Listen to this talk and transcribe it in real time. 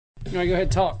You want to go ahead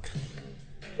and talk?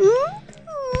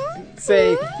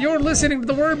 Say, you're listening to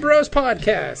the Word Bros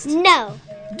podcast. No.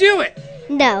 Do it.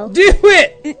 No. Do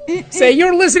it. Say,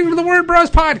 you're listening to the Word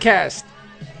Bros podcast.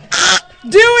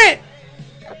 Do it.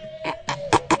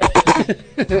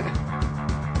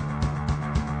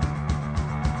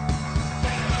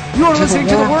 You're listening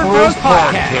to the Word Bros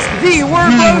podcast.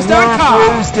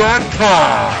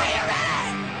 TheWordBros.com.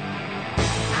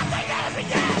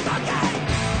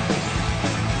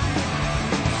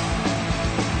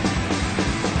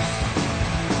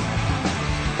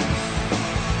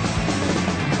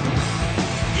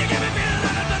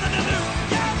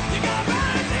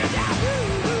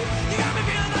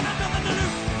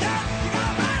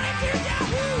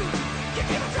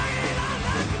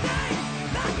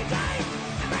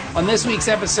 On this week's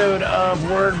episode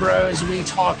of Word Bros, we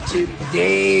talk to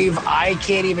Dave. I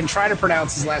can't even try to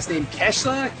pronounce his last name.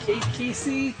 Kizzia?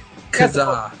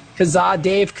 Kizzia.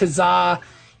 Dave Kizzia.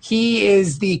 He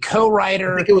is the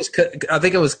co-writer. I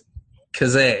think it was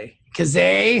Kizzia.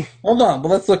 Kizzia? Hold on, but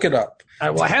let's look it up.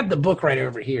 Well, I have the book right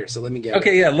over here, so let me get it.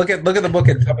 Okay, yeah, look at the book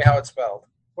and tell me how it's spelled.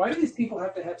 Why do these people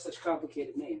have to have such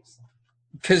complicated names?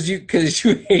 Because you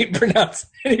hate pronouncing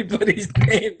anybody's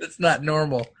name that's not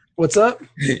normal. What's up?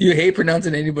 You hate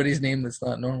pronouncing anybody's name that's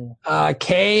not normal.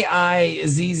 Kizzia.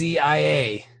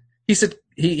 He said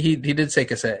he did say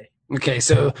Kizzia. Okay,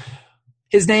 so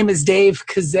his name is Dave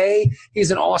Kizzia.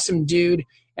 He's an awesome dude,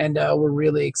 and we're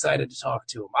really excited to talk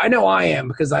to him. I know I am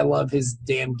because I love his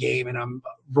damn game, and I'm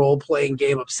role-playing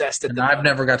game obsessed at the moment. I've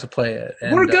never got to play it.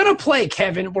 And, we're gonna play,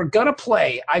 Kevin. We're gonna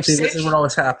play. This is what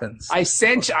always happens. I've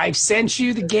sent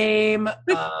you the game.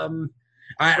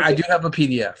 I do have a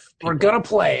PDF. We're going to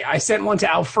play. I sent one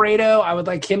to Alfredo. I would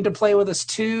like him to play with us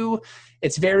too.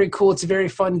 It's very cool. It's a very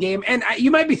fun game. And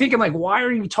you might be thinking, like, why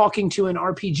are you talking to an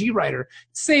RPG writer?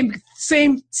 Same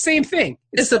thing.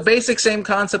 It's the basic same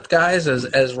concept, guys,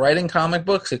 as writing comic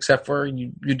books, except for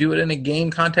you do it in a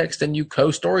game context and you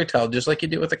co-storytell just like you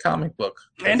do with a comic book.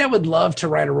 And I would love to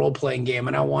write a role-playing game,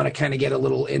 and I want to kind of get a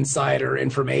little insider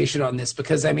information on this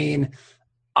because, I mean,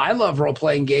 I love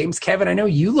role-playing games. Kevin, I know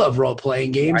you love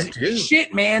role-playing games. I do.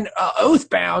 Shit, man.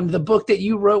 Oathbound, the book that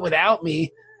you wrote without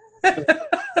me. That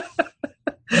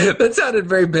sounded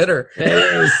very bitter.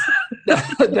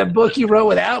 That book you wrote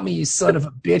without me, you son of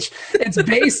a bitch. It's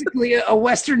basically a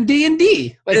Western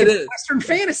D&D. Like it is. Western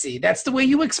fantasy. That's the way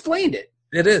you explained it.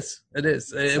 It is.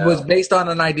 It was based on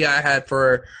an idea I had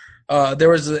for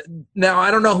now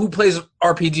I don't know who plays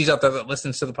RPGs out there that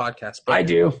listens to the podcast, but I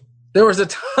do. There was a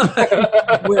time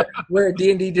where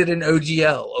D&D did an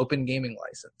OGL, open gaming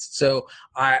license. So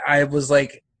I was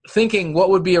like thinking what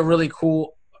would be a really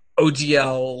cool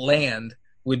OGL land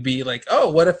would be like, oh,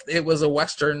 what if it was a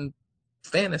Western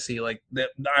fantasy? Like that,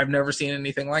 I've never seen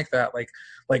anything like that. Like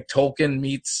Tolkien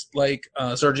meets like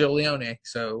Sergio Leone.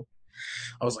 So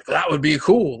I was like, that would be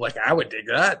cool. Like, I would dig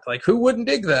that. Like, who wouldn't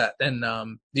dig that? And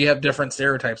you have different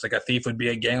stereotypes, like a thief would be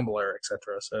a gambler,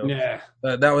 etc. So yeah,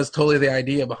 that was totally the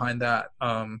idea behind that.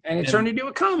 And it turned into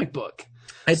a comic book.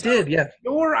 It did, yeah.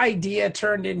 Your idea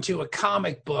turned into a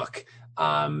comic book.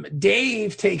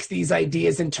 Dave takes these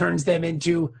ideas and turns them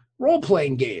into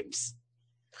role-playing games.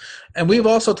 And we've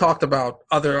also talked about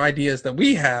other ideas that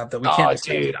we have that we can't. Oh,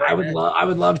 dude, I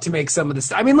would love to make some of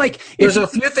this. I mean, like, there's a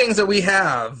few things that we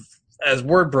have as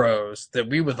Word Bros that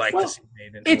we would like to see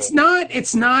made into it's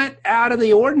not out of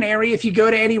the ordinary if you go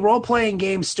to any role-playing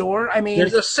game store. I mean,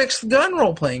 there's a Sixth Gun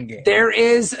role-playing game. There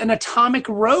is an Atomic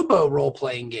Robo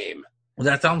role-playing game. Well,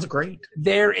 that sounds great.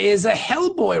 There is a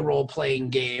Hellboy role-playing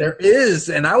game. There is,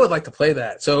 and I would like to play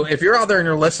that. So if you're out there and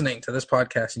you're listening to this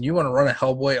podcast and you want to run a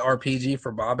Hellboy RPG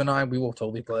for Bob and I, we will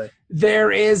totally play.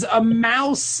 There is a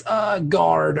Mouse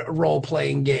Guard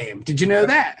role-playing game. Did you know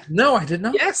that? No, I did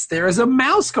not. Yes, there is a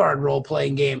Mouse Guard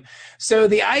role-playing game. So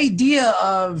the idea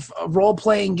of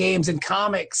role-playing games and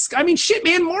comics, I mean, shit,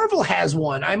 man, Marvel has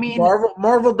one. I mean,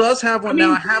 Marvel does have one.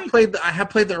 Now I have played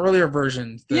the earlier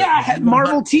versions. I had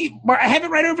Marvel I have it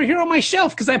right over here on my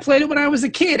shelf because I played it when I was a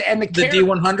kid. And the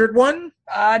D100 one?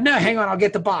 No, hang on, I'll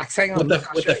get the box. Hang on, with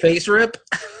the face rip.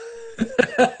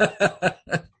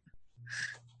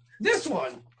 This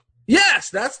one.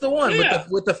 Yes, that's the one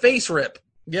with the face rip.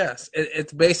 Yes,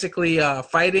 it's basically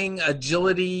fighting,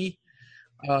 agility.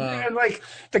 And like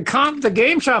the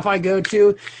game shop I go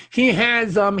to, he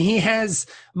has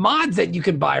mods that you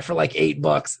can buy for like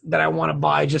 $8 that I want to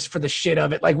buy just for the shit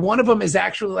of it. Like one of them is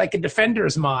actually like a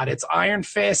Defenders mod. It's Iron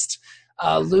Fist,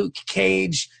 Luke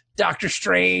Cage, Doctor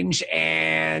Strange,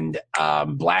 and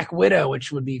Black Widow,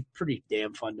 which would be pretty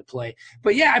damn fun to play.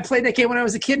 But yeah, I played that game when I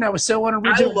was a kid, and I was so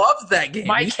unoriginal. I loved that game.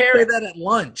 My character that at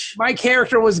lunch. My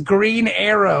character was Green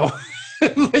Arrow.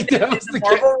 Like that was the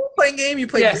Marvel role-playing game you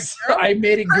played. Yes, I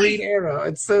made it Green Arrow.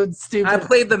 It's so stupid. I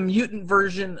played the mutant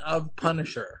version of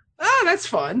Punisher. Oh, that's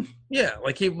fun. Yeah,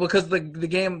 because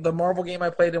the Marvel game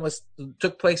I played in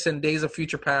took place in Days of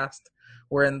Future Past,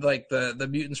 wherein like the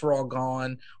mutants were all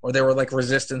gone, or they were like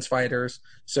resistance fighters.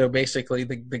 So basically,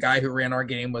 the guy who ran our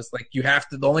game was like, you have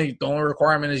to the only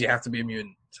requirement is you have to be a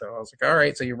mutant. So I was like, all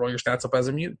right, so you roll your stats up as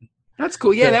a mutant. That's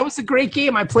cool. Yeah, that was a great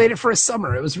game. I played it for a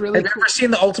summer. It was really Have you ever seen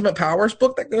the Ultimate Powers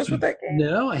book that goes with that game?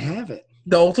 No, I haven't.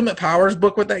 The Ultimate Powers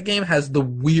book with that game has the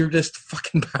weirdest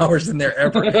fucking powers in there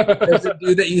ever. There's a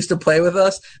dude that used to play with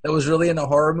us that was really into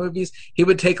horror movies. He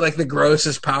would take like the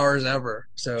grossest powers ever.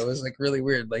 So it was like really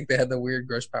weird. Like they had the weird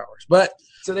gross powers. But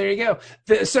so there you go.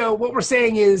 So what we're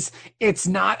saying is it's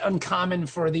not uncommon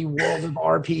for the world of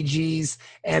RPGs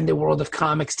and the world of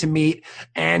comics to meet.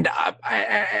 And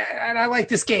I like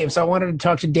this game, so I wanted to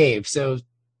talk to Dave. So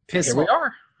here we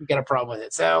are. We got a problem with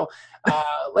it. So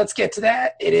let's get to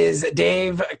that. It is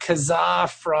Dave Kizzia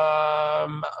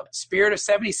from Spirit of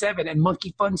 77 and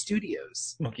Monkey Fun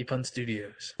Studios. Monkey Fun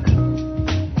Studios.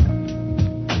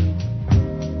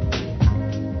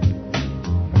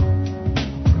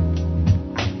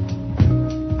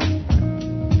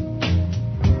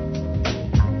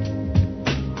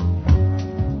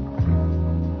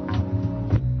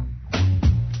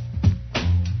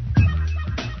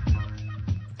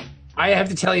 I have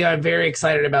to tell you, I'm very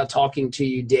excited about talking to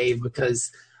you, Dave,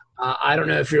 because I don't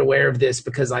know if you're aware of this,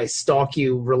 because I stalk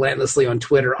you relentlessly on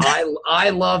Twitter.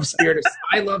 I love Spirit of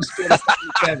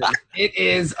 77. It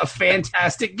is a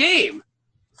fantastic game.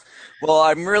 Well,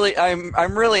 I'm really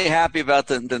happy about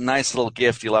the nice little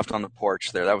gift you left on the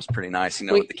porch there. That was pretty nice,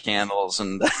 with the candles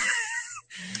and.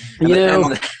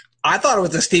 I thought it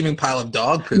was a steaming pile of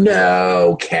dog poop.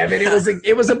 No, Kevin,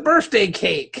 it was a birthday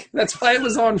cake. That's why it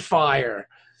was on fire.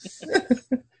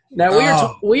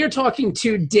 Now we are talking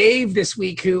to Dave this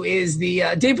week, who is the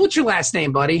Dave. What's your last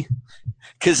name, buddy?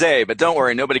 Kizzia, but don't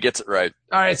worry, nobody gets it right.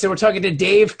 All right, so we're talking to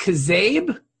Dave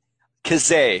Kizzia.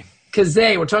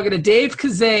 We're talking to Dave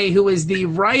Kizzia, who is the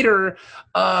writer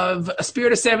of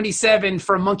Spirit of 77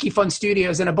 for Monkey Fun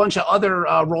Studios and a bunch of other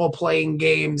role-playing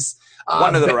games.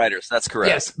 One of the writers, that's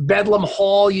correct. Yes, Bedlam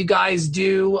Hall, you guys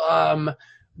do.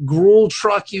 Gruel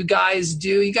Truck, you guys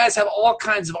do. You guys have all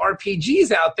kinds of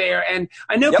RPGs out there, and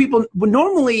I know people.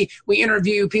 Normally, we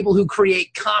interview people who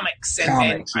create comics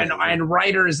and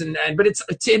writers, but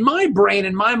it's in my brain,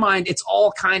 in my mind, it's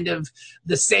all kind of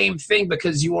the same thing,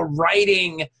 because you are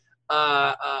writing,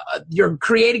 you're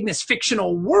creating this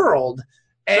fictional world,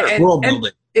 and world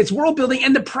building. It's world building,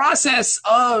 and the process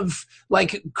of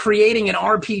like creating an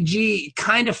RPG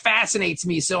kind of fascinates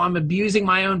me. So I'm abusing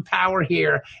my own power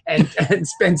here and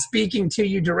speaking to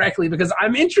you directly because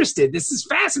I'm interested. This is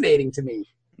fascinating to me.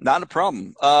 Not a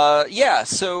problem.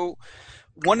 So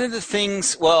one of the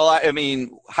things, I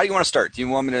mean, how do you want to start? Do you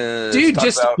want me to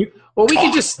we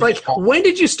could just, like, when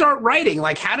did you start writing?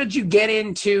 Like, how did you get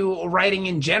into writing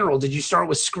in general? Did you start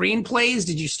with screenplays?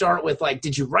 Did you start with, like,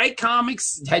 did you write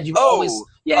comics? Had you always?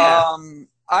 Yeah.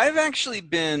 I've actually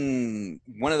been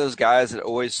one of those guys that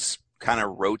always kind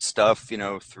of wrote stuff,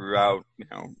 throughout,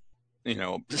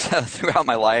 throughout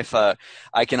my life.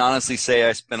 I can honestly say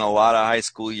I spent a lot of high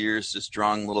school years just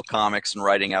drawing little comics and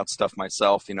writing out stuff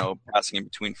myself, passing in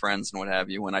between friends and what have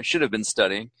you, when I should have been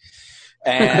studying.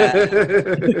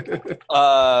 And,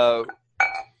 I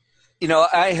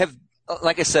have,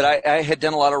 like I said, I had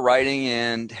done a lot of writing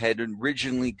and had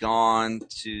originally gone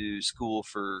to school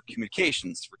for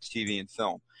communications for TV and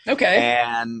film. Okay.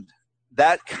 And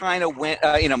that kind of went,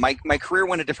 my career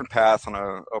went a different path on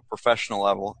a professional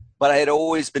level, but I had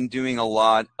always been doing a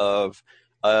lot of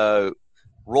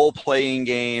role-playing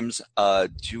games,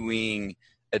 doing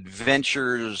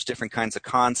adventures, different kinds of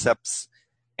concepts,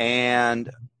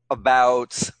 and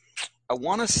about, I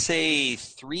want to say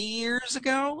 3 years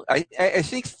ago, I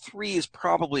think 3 is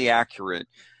probably accurate.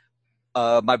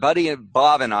 My buddy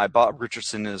Bob and I, Bob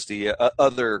Richardson is the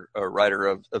other writer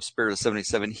of Spirit of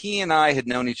 77. He and I had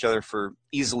known each other for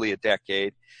easily a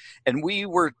decade, and we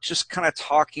were just kind of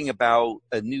talking about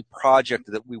a new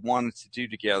project that we wanted to do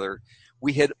together.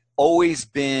 We had always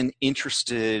been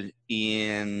interested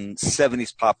in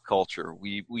 70s pop culture.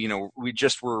 We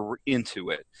just were into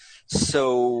it.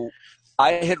 So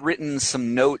I had written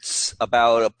some notes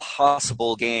about a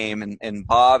possible game, and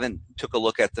Bob took a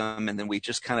look at them, and then we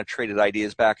just kind of traded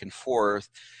ideas back and forth,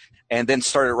 and then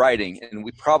started writing. And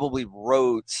we probably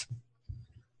wrote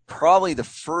the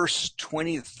first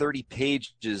 20 to 30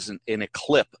 pages in a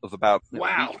clip of about a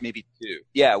week, maybe 2.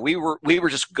 Yeah, we were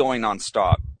just going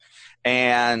nonstop,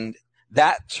 and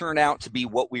that turned out to be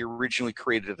what we originally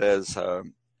created as a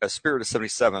Spirit of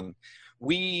 77.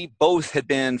 we both had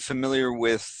been familiar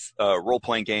with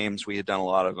role-playing games. We had done a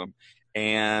lot of them,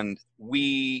 and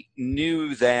we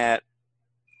knew that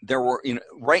there were,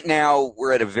 right now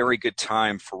we're at a very good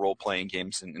time for role-playing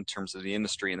games in terms of the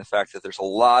industry, and the fact that there's a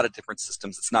lot of different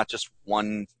systems. It's not just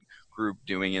one group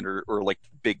doing it or like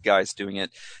big guys doing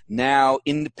it. Now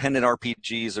independent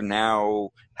RPGs are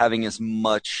now having as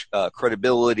much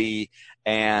credibility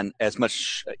and as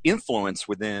much influence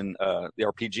within the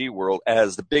RPG world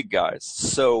as the big guys.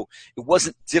 So it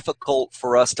wasn't difficult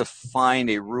for us to find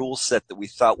a rule set that we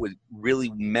thought would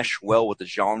really mesh well with the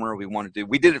genre we want to do.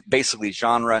 We did it basically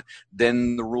genre,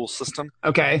 then the rule system.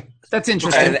 Okay, that's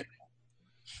interesting.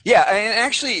 Yeah, and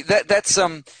actually, that's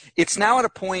it's now at a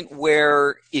point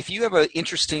where if you have an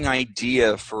interesting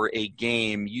idea for a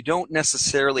game, you don't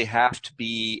necessarily have to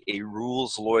be a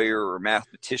rules lawyer or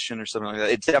mathematician or something like that.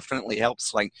 It definitely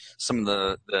helps, like some of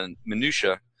the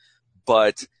minutia,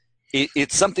 but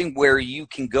it's something where you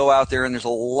can go out there, and there's a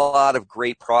lot of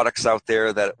great products out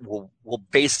there that will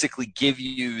basically give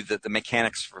you the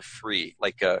mechanics for free,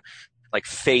 like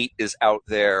Fate is out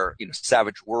there,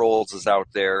 Savage Worlds is out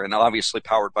there, and obviously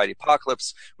powered by the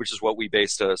Apocalypse, which is what we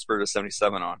based Spirit of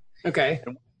 77 on. Okay.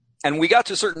 And we got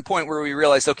to a certain point where we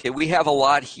realized, okay, we have a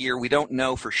lot here. We don't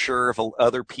know for sure if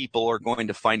other people are going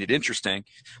to find it interesting,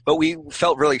 but we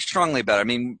felt really strongly about it. I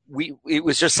mean, it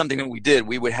was just something that we did.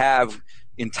 We would have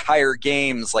entire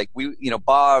games, like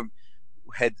Bob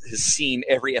has seen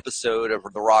every episode of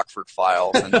the Rockford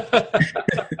Files, and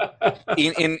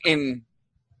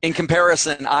in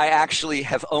comparison, I actually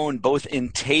have owned both in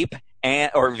tape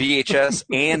or VHS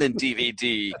and in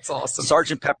DVD. That's awesome.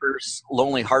 Sgt. Pepper's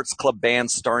Lonely Hearts Club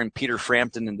Band starring Peter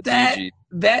Frampton and the Bee Gees.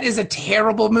 That is a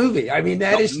terrible movie. I mean,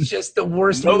 that is just the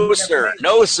worst movie.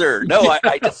 No, sir. No,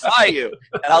 I defy you.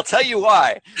 And I'll tell you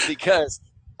why. Because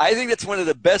I think that's one of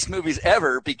the best movies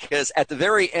ever, because at the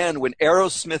very end, when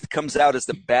Aerosmith comes out as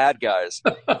the bad guys,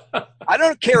 I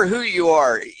don't care who you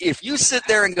are. If you sit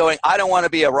there and going, I don't want to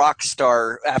be a rock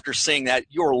star after seeing that,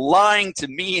 you're lying to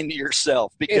me and to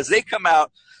yourself, because they come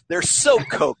out, they're so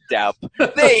coked up.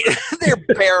 They're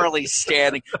barely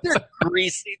standing. They're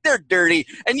greasy. They're dirty.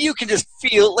 And you can just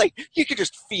feel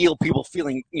people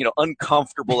feeling,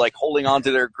 uncomfortable, like holding on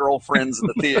to their girlfriends in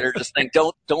the theater, just saying,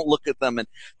 don't look at them. And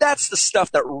that's the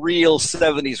stuff that real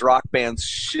 70s rock bands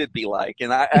should be like.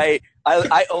 And I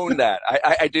own that.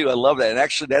 I do. I love that. And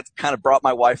actually, that kind of brought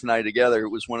my wife and I together. It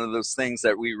was one of those things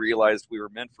that we realized we were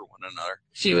meant for one another.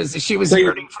 She was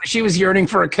yearning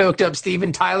for a coked up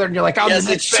Steven Tyler, and you're like,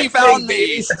 she found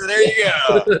me. So there you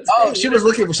go. Oh, she was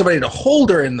looking for somebody to hold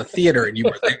her in the theater, and you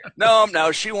were there.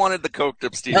 No, she wanted the coked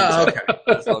up Steven. Oh, okay.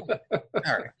 All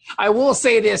right. I will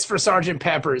say this for Sgt.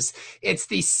 Pepper's: it's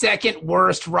the second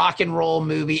worst rock and roll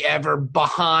movie ever,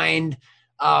 behind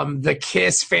the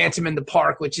Kiss Phantom in the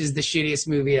Park, which is the shittiest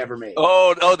movie ever made.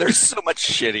 Oh, no, they're so much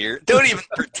shittier. Don't even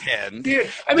pretend. Dude,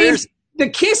 I mean, the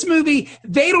Kiss movie,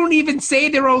 they don't even say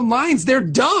their own lines. They're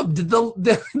dubbed.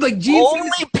 Only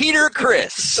Peter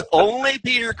Criss. Only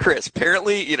Peter Criss.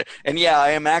 Apparently, and yeah, I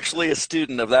am actually a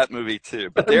student of that movie too.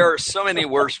 But there are so many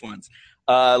worse ones.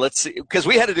 Let's see, because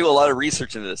we had to do a lot of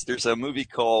research into this. There's a movie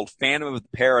called Phantom of the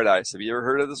Paradise. Have you ever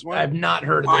heard of this one? I've not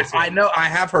heard of this. I know. I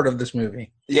have heard of this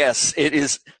movie. Yes, it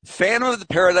is. Phantom of the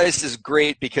Paradise is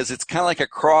great because it's kind of like a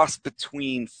cross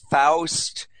between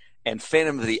Faust and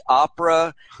Phantom of the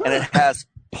Opera, and it has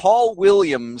Paul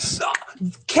Williams.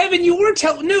 Kevin, you were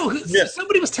telling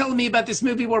somebody was telling me about this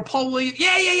movie where Paul Williams.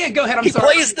 Yeah. Go ahead. I'm sorry.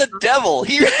 He plays the devil.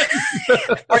 He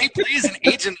plays an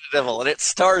agent of the devil, and it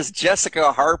stars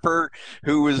Jessica Harper,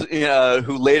 who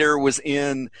later was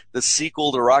in the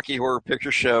sequel to Rocky Horror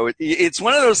Picture Show. It's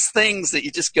one of those things that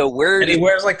you just go, where? And he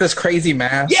wears like this crazy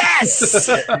mask. Yes, this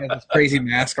crazy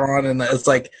mask on, and it's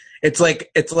like if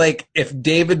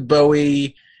David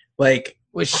Bowie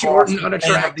was short and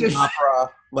unattractive. Opera,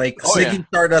 Ziggy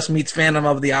Stardust meets Phantom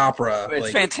of the Opera.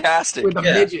 It's fantastic. With a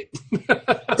midget.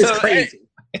 It's crazy.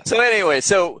 So anyway,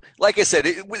 like I said,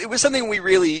 it was something we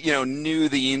really, knew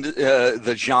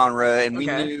the genre, and we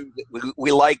knew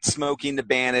we liked Smokey the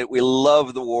Bandit. We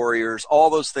loved the Warriors, all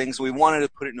those things. We wanted to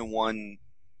put it in one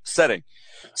setting.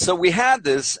 So we had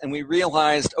this, and we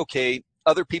realized, okay,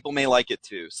 other people may like it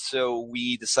too. So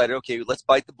we decided, okay, let's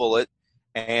bite the bullet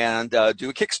and do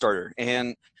a Kickstarter.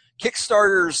 And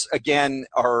Kickstarters, again,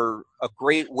 are a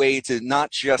great way to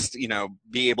not just,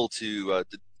 be able to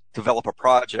develop a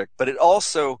project, but it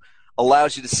also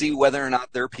allows you to see whether or not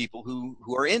there are people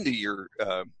who are into your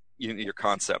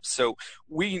concepts. So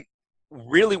we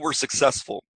really were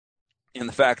successful in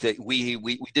the fact that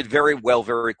we did very well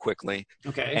very quickly.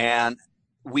 Okay. And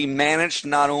we managed to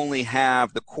not only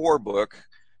have the core book,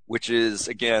 which is,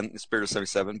 again, Spirit of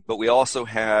 77. But we also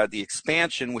had the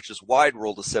expansion, which is Wide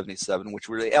World of 77, which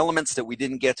were the elements that we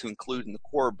didn't get to include in the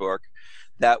core book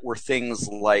that were things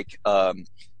like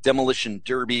Demolition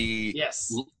Derby,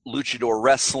 Yes. Luchador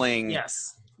Wrestling,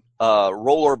 Yes.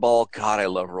 Rollerball. God, I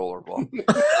love Rollerball.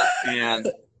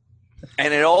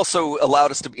 And it also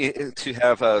allowed us to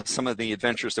have some of the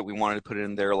adventures that we wanted to put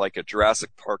in there, like a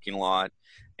Jurassic parking lot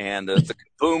and the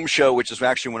Boom Show, which is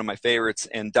actually one of my favorites,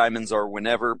 and Diamonds Are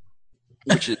Whenever,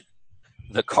 which is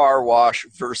the car wash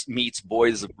versus meets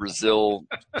Boys of Brazil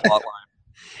plotline.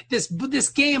 This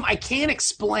game, I can't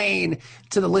explain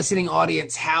to the listening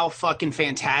audience how fucking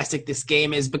fantastic this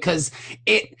game is, because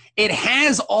it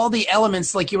has all the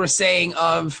elements, like you were saying,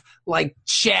 of like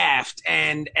Shaft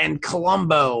and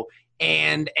Columbo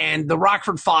and the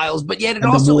Rockford Files, but yet it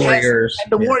also has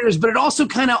the Warriors, but it also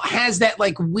kind of has that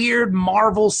like weird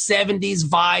Marvel 70s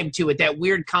vibe to it, that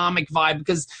weird comic vibe,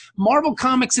 because Marvel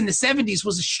Comics in the 70s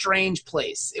was a strange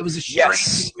place. It was a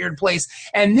strange, weird place.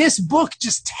 And this book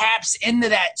just taps into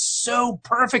that so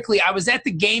perfectly. I was at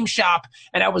the game shop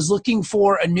and I was looking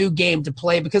for a new game to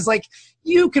play, because like,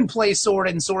 you can play sword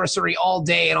and sorcery all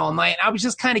day and all night. I was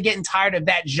just kind of getting tired of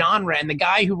that genre. And the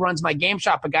guy who runs my game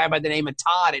shop, a guy by the name of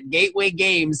Todd at Gateway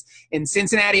Games in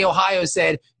Cincinnati, Ohio,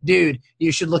 said, dude,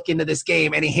 you should look into this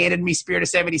game. And he handed me Spirit of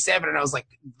 77. And I was like,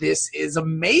 this is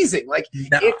amazing. Like,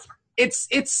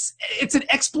 it's an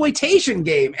exploitation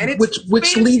game. And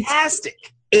it's fantastic.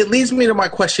 It leads me to my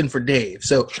question for Dave.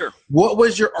 So, what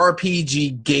was your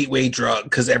RPG gateway drug?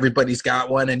 Because everybody's got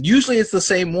one, and usually it's the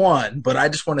same one. But I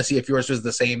just want to see if yours was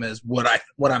the same as what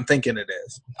I'm thinking it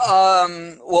is.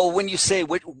 Well, when you say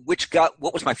what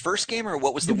was my first game, or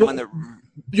what was the one that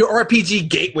your RPG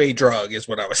gateway drug is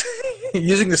what I was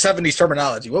using the 70s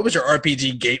terminology. What was your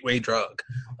RPG gateway drug?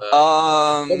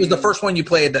 What was the first one you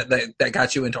played that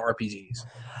got you into RPGs?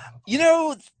 You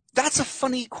know, that's a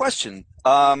funny question.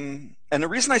 And the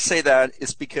reason I say that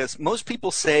is because most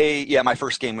people say, yeah, my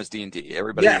first game was D&D.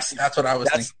 Everybody, yes, that's what I was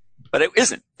thinking. But it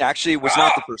isn't. Actually, it was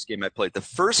not the first game I played. The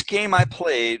first game I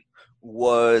played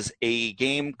was a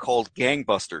game called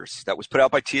Gangbusters that was put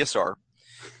out by TSR.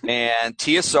 And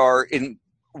TSR, it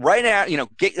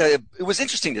was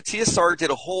interesting that TSR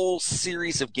did a whole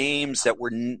series of games that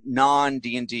were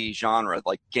non-D&D genre,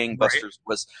 like Gangbusters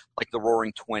was like the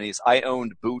Roaring Twenties. I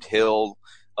owned Boot Hill,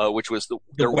 which was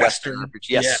their Western RPG.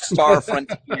 Yes, Star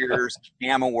Frontiers,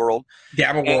 Gamma World.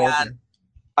 And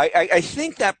I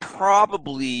think that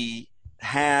probably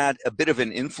had a bit of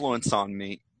an influence on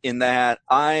me, in that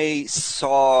I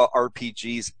saw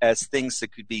RPGs as things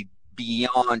that could be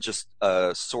beyond just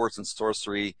swords and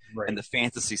sorcery and the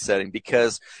fantasy setting.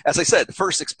 Because, as I said,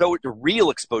 the real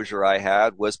exposure I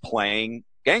had was playing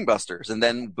Gangbusters and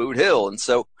then Boot Hill. And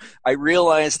so I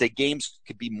realized that games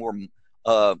could be more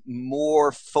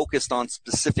focused on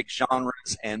specific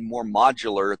genres and more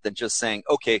modular than just saying,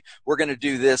 okay, we're going to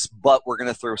do this, but we're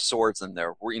going to throw swords in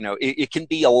there. It can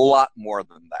be a lot more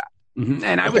than that. Mm-hmm.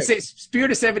 And I would say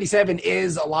Spirit of 77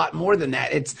 is a lot more than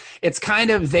that. It's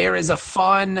kind of, there is a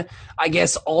fun, I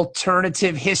guess,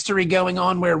 alternative history going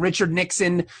on where Richard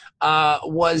Nixon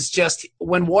was just,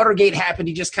 when Watergate happened,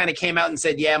 he just kind of came out and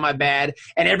said, yeah, my bad.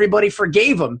 And everybody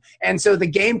forgave him. And so the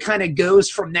game kind of goes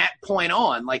from that point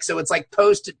on. Like, so it's like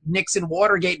post Nixon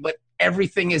Watergate, but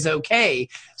everything is okay.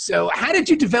 So how did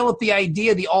you develop the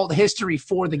idea, the alt history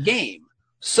for the game?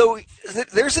 So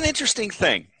there's an interesting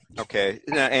thing. Okay,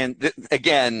 and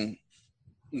again,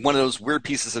 one of those weird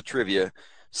pieces of trivia.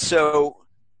 So,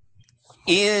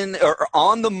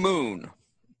 on the moon,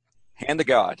 hand of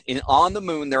God, on the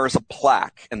moon there is a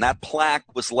plaque, and that plaque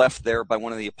was left there by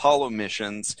one of the Apollo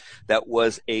missions. That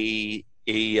was it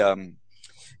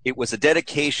was a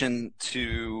dedication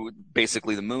to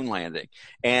basically the moon landing,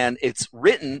 and it's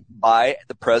written by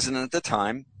the president at the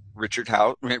time, Richard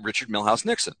Milhouse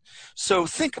Nixon. So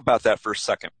think about that for a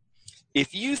second.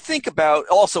 If you think about,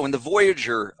 also in the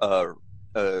Voyager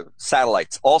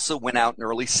satellites also went out in the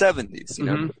early 70s,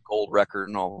 the gold record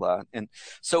and all that. And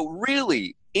so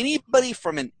really, anybody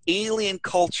from an alien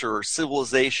culture or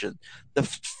civilization, the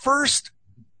first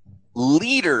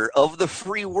leader of the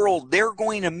free world they're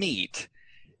going to meet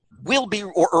will be,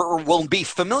 or will be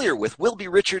familiar with, will be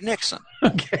Richard Nixon.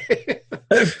 Okay.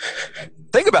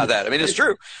 Think about that. I mean, it's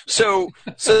true. So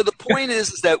the point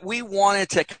is that we wanted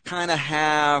to kind of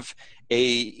have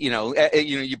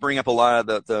you bring up a lot of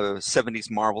the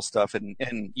 70s Marvel stuff, and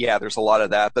yeah, there's a lot of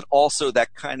that, but also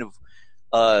that kind of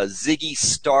Ziggy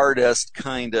Stardust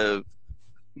kind of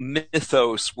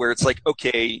mythos where it's like,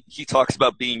 okay, he talks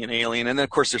about being an alien, and then of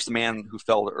course there's the man who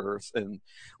fell to Earth, and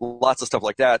lots of stuff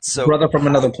like that. So Brother from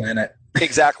another planet.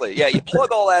 exactly, yeah. You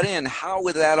plug all that in. How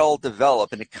would that all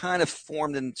develop? And it kind of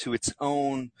formed into its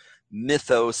own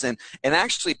mythos, and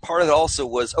actually part of it also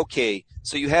was, okay,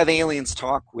 so you have aliens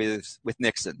talk with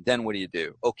Nixon. Then what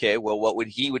do? Okay, well,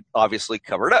 he would obviously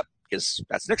cover it up because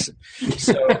that's Nixon.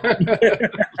 So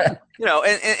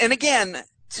and again,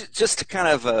 just to kind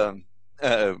of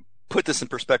put this in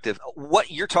perspective, what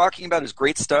you're talking about is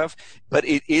great stuff, but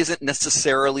it isn't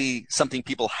necessarily something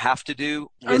people have to do.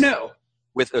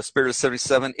 With a Spirit of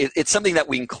 77, it's something that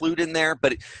we include in there.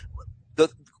 But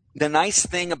the nice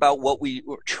thing about what we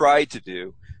tried to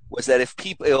do was that if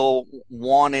people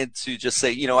wanted to just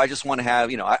say, I just want to have,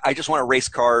 I just want to race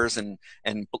cars and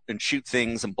shoot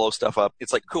things and blow stuff up,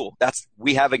 it's like, cool,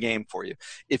 we have a game for you.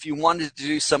 If you wanted to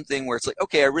do something where it's like,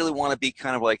 okay, I really want to be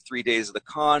kind of like 3 Days of the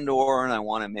Condor and I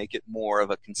want to make it more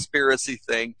of a conspiracy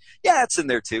thing, yeah, it's in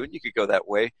there too, and you could go that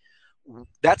way.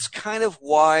 That's kind of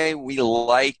why we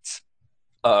liked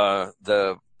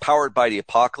the Powered by the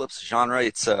Apocalypse genre.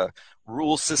 It's a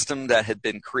rule system that had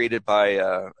been created by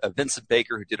Vincent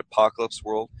Baker, who did Apocalypse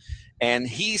World, and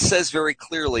he says very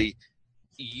clearly,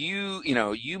 you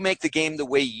make the game the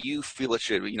way you feel it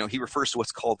should. He refers to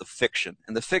what's called the fiction,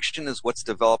 and the fiction is what's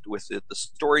developed with the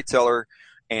storyteller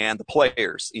and the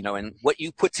players, and what you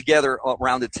put together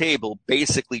around the table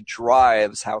basically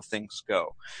drives how things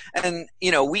go. And,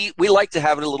 we like to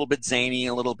have it a little bit zany,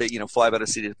 a little bit, fly by the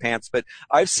seat of the pants, but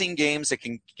I've seen games that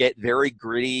can get very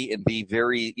gritty and be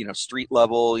very, street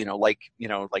level, like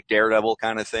Daredevil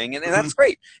kind of thing. And that's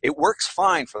great. It works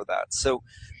fine for that. So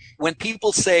when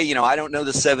people say, I don't know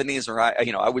the 70s, or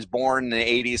I was born in the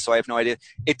 80s, so I have no idea,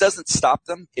 it doesn't stop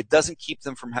them. It doesn't keep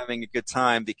them from having a good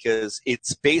time, because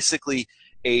it's basically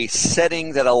a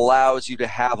setting that allows you to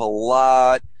have a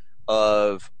lot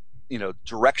of,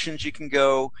 directions you can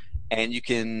go, and you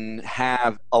can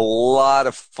have a lot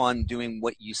of fun doing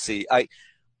what you see.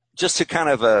 Just to kind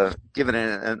of give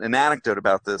an anecdote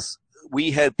about this, we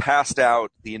had passed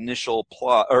out the initial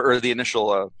plot or the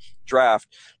initial draft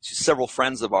to several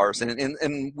friends of ours,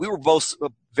 and we were both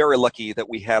very lucky that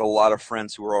we had a lot of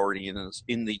friends who were already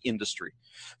in the industry.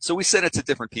 So we sent it to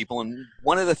different people, and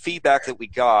one of the feedback that we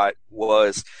got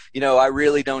was, I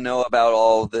really don't know about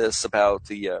all this about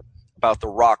the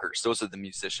rockers. Those are the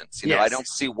musicians. Yes. I don't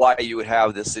see why you would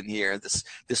have this in here.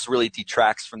 This really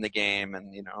detracts from the game,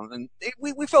 and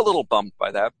we felt a little bummed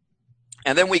by that.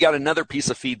 And then we got another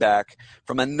piece of feedback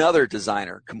from another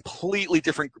designer, completely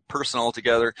different person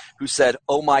altogether, who said,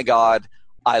 "Oh my God,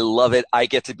 I love it. I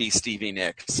get to be Stevie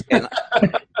Nicks." And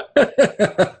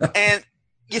and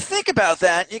you think about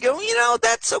that, you go,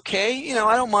 that's okay.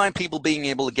 I don't mind people being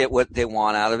able to get what they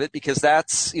want out of it, because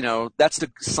that's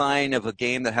the sign of a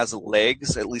game that has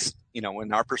legs, at least, in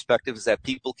our perspective, is that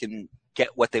people can get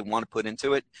what they want to put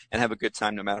into it and have a good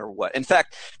time no matter what. In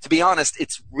fact, to be honest,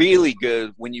 it's really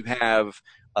good when you have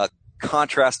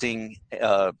contrasting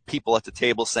people at the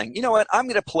table saying, you know what, I'm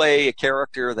going to play a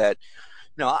character that,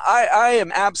 I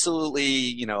am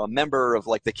absolutely, a member of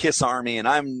like the Kiss Army, and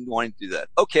I'm wanting to do that.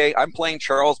 Okay, I'm playing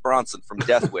Charles Bronson from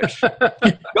Death Wish.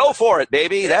 Go for it,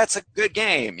 baby. That's a good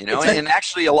game, and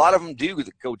actually a lot of them do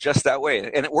go just that way,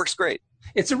 and it works great.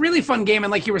 It's a really fun game, and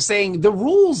like you were saying, the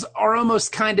rules are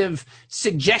almost kind of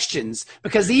suggestions,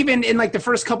 because even in like the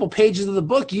first couple pages of the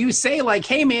book, you say like,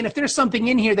 hey man, if there's something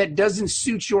in here that doesn't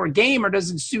suit your game or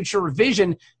doesn't suit your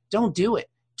vision, don't do it.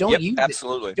 Don't use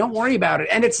absolutely. it. Don't worry about it.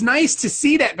 And it's nice to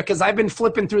see that, because I've been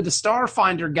flipping through the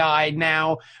Starfinder guide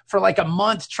now for like a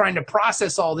month, trying to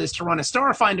process all this to run a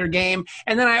Starfinder game.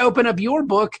 And then I open up your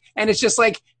book, and it's just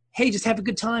like, hey, just have a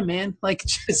good time, man. Like,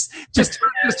 just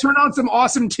turn on some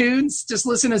awesome tunes, just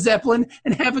listen to Zeppelin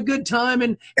and have a good time,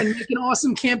 and make an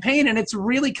awesome campaign. And it's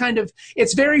really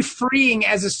it's very freeing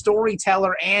as a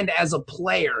storyteller and as a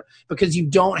player, because you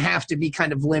don't have to be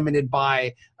kind of limited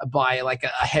by like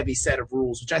a heavy set of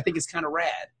rules, which I think is kind of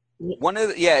rad. One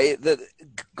of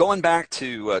going back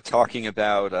to talking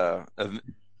about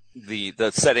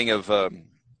the setting of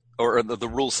or the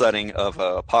rule setting of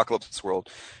Apocalypse World,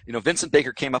 Vincent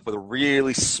Baker came up with a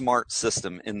really smart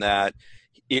system in that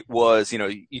it was,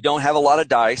 you don't have a lot of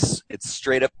dice. It's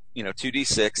straight up,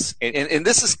 2d6. And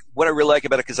this is what I really like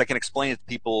about it, because I can explain it to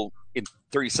people in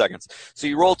 30 seconds. So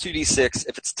you roll 2d6.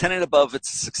 If it's 10 and above,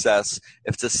 it's a success.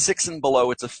 If it's a 6 and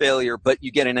below, it's a failure, but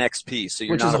you get an XP, so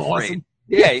you're not afraid. Awesome.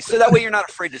 Yeah, so that way you're not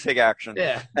afraid to take action.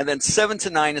 Yeah. And then 7 to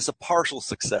 9 is a partial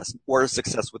success, or a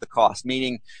success with a cost,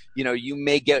 meaning, you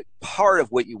may get part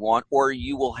of what you want, or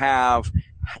you will have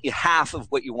half of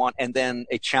what you want, and then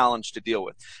a challenge to deal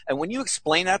with. And when you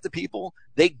explain that to people,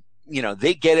 they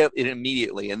they get it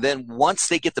immediately. And then once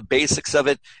they get the basics of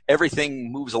it,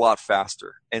 everything moves a lot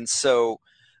faster. And so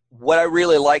what I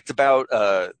really liked about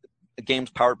games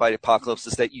powered by the Apocalypse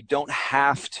is that you don't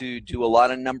have to do a lot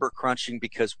of number crunching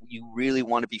because you really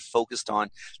want to be focused on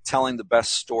telling the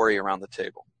best story around the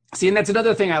table. See, and that's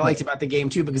another thing I liked about the game,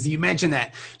 too, because you mentioned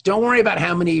that. Don't worry about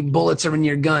how many bullets are in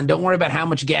your gun. Don't worry about how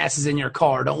much gas is in your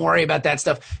car. Don't worry about that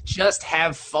stuff. Just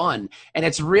have fun. And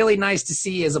it's really nice to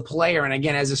see as a player and,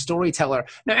 again, as a storyteller.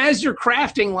 Now, as you're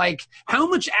crafting, like, how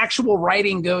much actual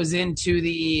writing goes into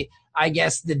the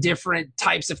different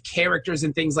types of characters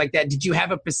and things like that? Did you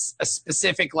have a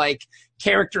specific, like,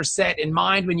 character set in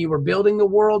mind when you were building the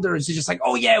world, or is it just like,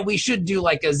 oh yeah, we should do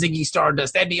like a Ziggy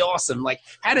Stardust, that'd be awesome? Like,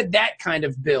 how did that kind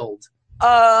of build?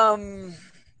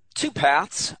 Two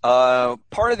paths.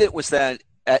 Part of it was that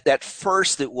at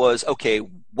first it was, okay,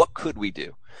 what could we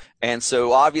do? And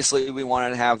so obviously we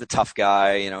wanted to have the tough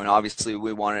guy, and obviously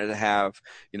we wanted to have,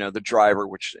 the driver,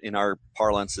 which in our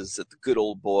parlance is the good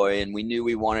old boy. And we knew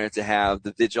we wanted to have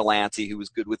the vigilante who was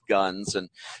good with guns. And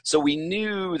so we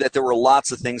knew that there were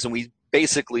lots of things, and we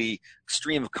basically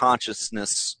stream of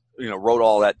consciousness, wrote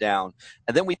all that down.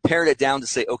 And then we pared it down to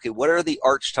say, okay, what are the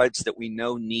archetypes that we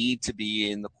know need to be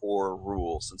in the core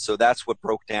rules? And so that's what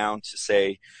broke down to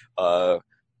say,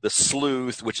 the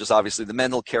sleuth, which is obviously the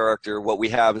mental character. What we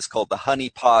have is called the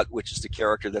honeypot, which is the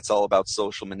character that's all about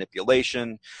social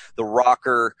manipulation. The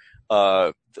rocker,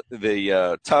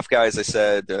 the tough guy, as I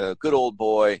said, good old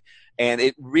boy. And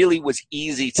it really was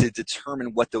easy to determine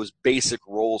what those basic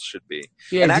roles should be.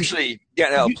 Yeah, and actually,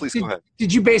 please go ahead.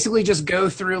 Did you basically just go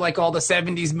through like all the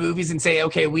 70s movies and say,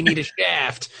 okay, we need a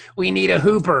Shaft, we need a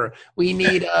Hooper, we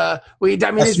need a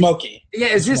Smokey. Yeah,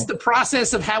 is this the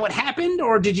process of how it happened,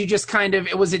 or did you just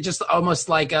was it just almost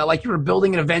like you were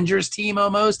building an Avengers team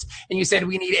almost, and you said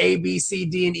we need A, B, C,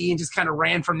 D, and E, and just kind of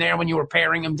ran from there when you were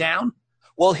paring them down?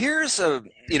 Well, here's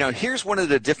one of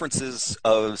the differences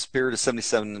of Spirit of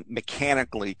 77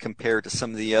 mechanically compared to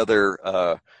some of the other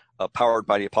powered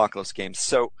by the Apocalypse games.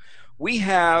 So we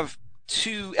have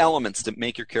two elements that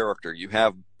make your character. You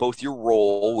have both your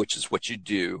role, which is what you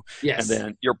do, yes, and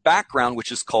then your background,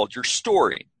 which is called your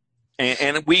story.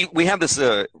 And we have this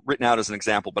written out as an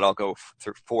example, but I'll go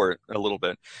for it a little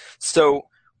bit. So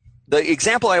the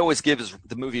example I always give is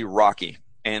the movie Rocky.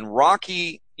 And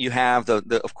Rocky, you have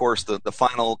of course the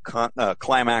final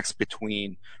climax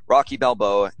between Rocky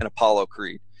Balboa and Apollo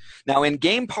Creed. Now, in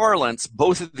game parlance,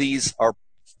 both of these are,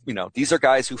 these are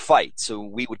guys who fight, so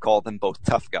we would call them both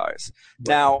tough guys.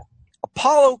 Now,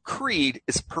 Apollo Creed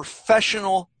is a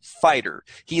professional fighter.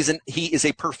 He is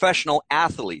a professional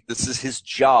athlete. This is his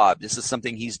job. This is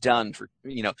something he's done for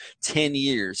 10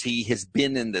 years. He has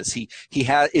been in this.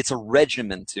 It's a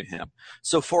regimen to him.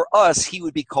 So for us, he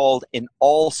would be called an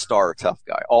all-star tough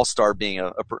guy. All-star being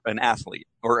an athlete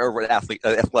or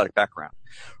athletic background.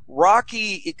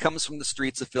 Rocky, it comes from the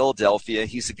streets of Philadelphia.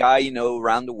 He's a guy,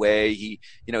 around the way. He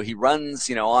runs,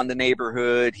 on the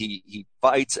neighborhood. He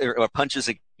fights or punches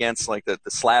against like the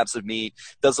slabs of meat,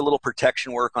 does a little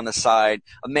protection work on the side,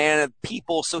 a man of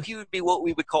people. So he would be what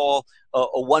we would call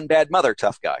a one bad mother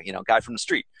tough guy, guy from the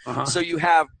street. Uh-huh. So you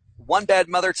have one bad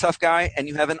mother tough guy and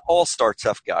you have an all-star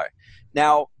tough guy.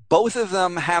 Now, both of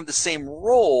them have the same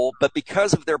role, but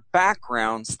because of their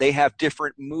backgrounds, they have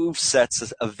different move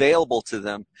sets available to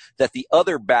them that the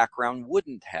other background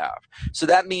wouldn't have. So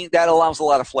that allows a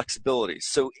lot of flexibility.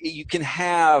 So you can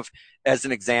have, as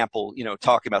an example,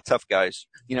 talking about tough guys,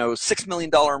 $6 Million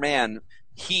Man,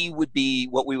 he would be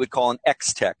what we would call an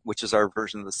X-Tech, which is our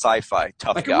version of the sci-fi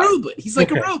tough like guy. Like a robot. He's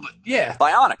like a robot. Yeah.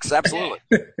 Bionics, absolutely.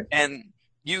 And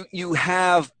you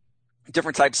have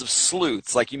different types of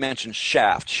sleuths, like you mentioned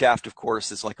Shaft. Shaft, of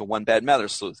course, is like a one bad mother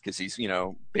sleuth because he's,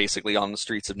 basically on the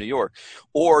streets of New York.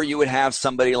 Or you would have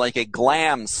somebody like a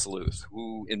glam sleuth,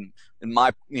 who in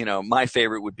my, my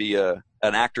favorite would be an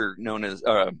actor known as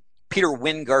Peter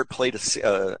Wingart, played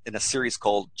in a series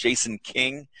called Jason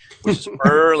King, which is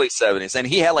early 70s. And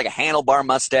he had like a handlebar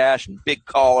mustache and big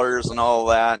collars and all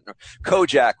that.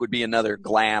 Kojak would be another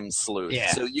glam sleuth.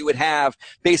 Yeah. So you would have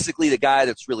basically the guy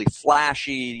that's really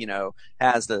flashy,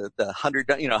 has the $100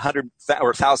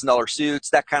 or $1,000 suits,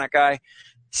 that kind of guy.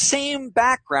 Same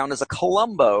background as a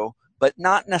Columbo, but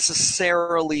not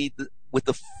necessarily with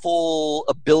the full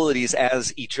abilities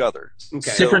as each other.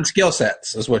 Okay. Different skill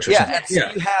sets is what you're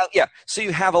saying. So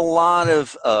you have a lot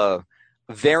of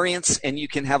variance, and you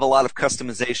can have a lot of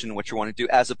customization in what you want to do,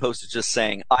 as opposed to just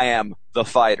saying, I am the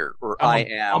fighter, or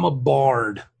I'm a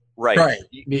bard. Right. Right.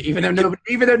 Even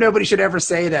though nobody should ever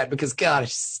say that, because God, it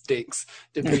stinks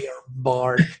to be a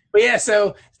bard. But yeah,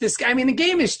 so the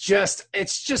game is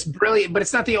just brilliant, but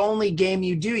it's not the only game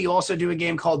you do. You also do a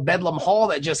game called Bedlam Hall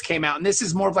that just came out, and this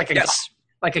is more of like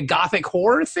a gothic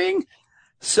horror thing.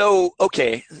 So,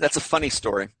 okay, that's a funny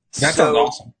story. That sounds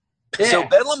awesome. Yeah. So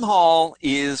Bedlam Hall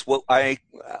is what I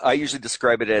usually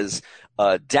describe it as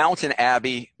Downton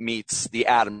Abbey meets the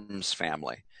Addams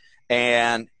Family.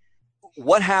 And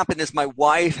what happened is my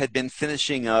wife had been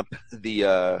finishing up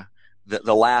the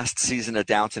last season of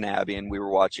Downton Abbey, and we were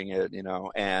watching it,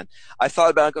 and I thought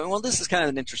about it going, well, this is kind of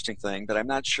an interesting thing, but I'm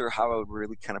not sure how I would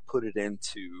really kind of put it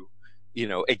into,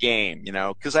 a game,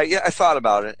 because I thought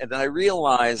about it, and then I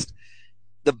realized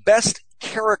the best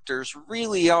characters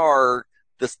really are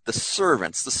the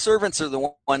servants. The servants are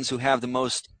the ones who have the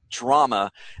most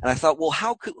drama. And I thought, well,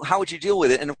 how would you deal with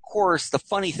it? And of course, the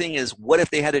funny thing is, what if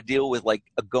they had to deal with like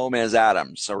a Gomez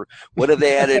Adams, or what if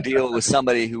they had to deal with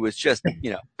somebody who was just,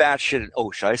 batshit?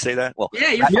 Oh, should I say that? Well,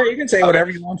 Yeah, you can say whatever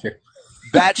you want to.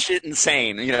 Batshit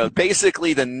insane,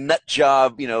 basically the nut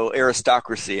job,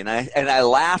 aristocracy. And I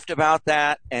laughed about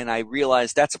that, and I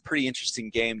realized that's a pretty interesting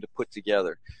game to put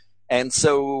together. And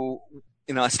so,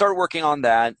 I started working on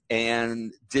that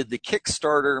and did the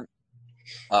Kickstarter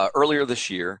earlier this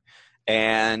year,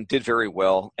 and did very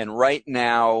well. And right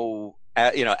now,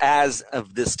 as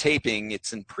of this taping,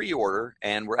 it's in pre-order,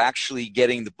 and we're actually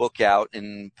getting the book out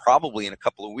probably in a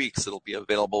couple of weeks. It'll be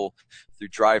available through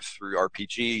Drive-Thru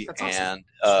RPG and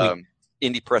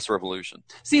Indie Press Revolution.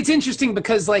 See, it's interesting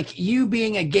because, like, you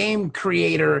being a game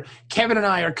creator, Kevin and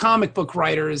I are comic book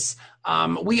writers.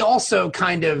 We also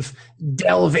kind of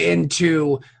delve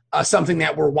into something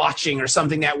that we're watching, or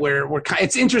something that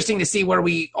it's interesting to see where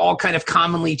we all kind of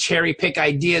commonly cherry pick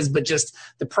ideas, but just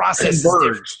the process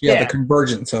converge. The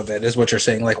convergence of it is what you're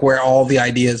saying, like where all the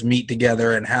ideas meet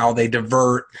together and how they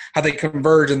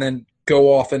converge and then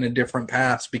go off in a different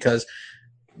paths. Because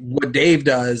what Dave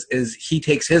does is he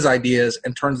takes his ideas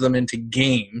and turns them into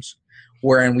games,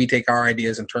 wherein we take our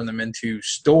ideas and turn them into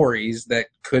stories that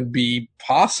could be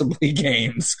possibly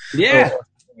games. Yeah.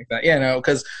 Like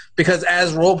that, because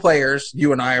as role players,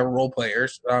 you and I are role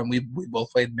players. We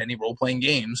both played many role playing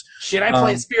games. Shit, I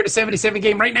play a Spirit of 77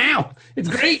 game right now. It's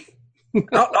great.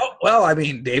 Well, I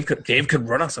mean, Dave could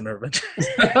run us on an adventure.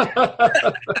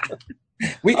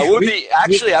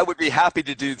 I would be happy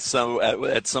to do so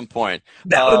at some point.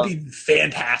 That would be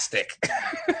fantastic.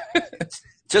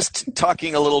 Just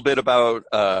talking a little bit about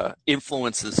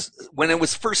influences. When it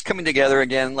was first coming together,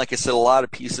 again, like I said, a lot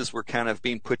of pieces were kind of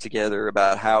being put together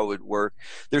about how it would work.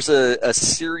 There's a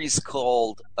series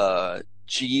called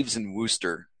Jeeves and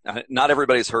Wooster. Not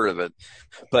everybody's heard of it,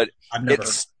 but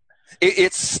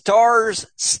it stars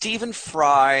Stephen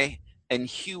Fry and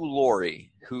Hugh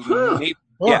Laurie,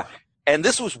 and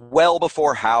this was well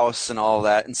before House and all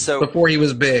that, and so before he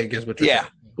was big, is what you're saying.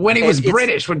 When he was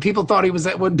British, when people thought he was,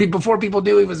 before people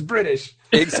knew he was British.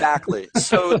 Exactly.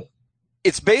 So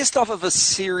it's based off of a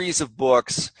series of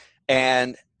books,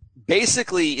 and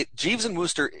basically Jeeves and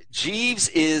Wooster. Jeeves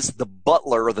is the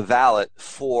butler or the valet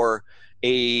for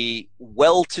a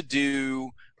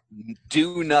well-to-do,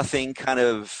 do-nothing kind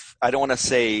of, I don't want to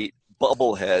say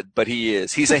bubblehead, but he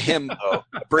is. He's a himbo,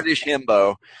 a British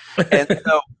himbo. And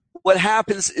so what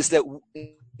happens is that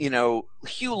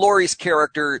Hugh Laurie's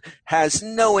character has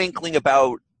no inkling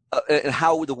about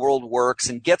how the world works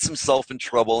and gets himself in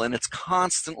trouble, and it's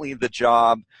constantly the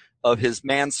job of his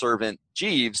manservant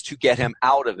Jeeves to get him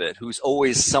out of it, who's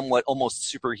always somewhat almost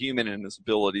superhuman in his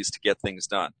abilities to get things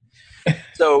done.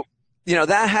 So,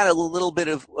 that had a little bit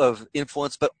of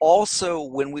influence, but also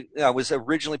when I was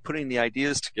originally putting the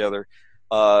ideas together,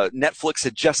 Netflix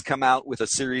had just come out with a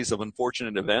series of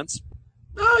unfortunate events.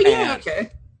 Oh, yeah,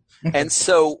 okay. And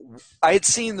so I had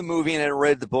seen the movie and I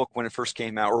read the book when it first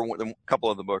came out, or a couple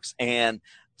of the books, and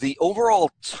the overall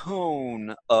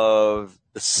tone of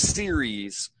the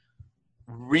series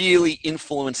really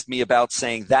influenced me about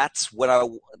saying that's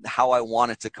how I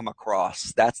want it to come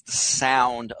across. That's the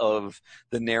sound of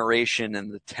the narration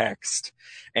and the text.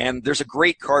 And there's a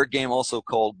great card game also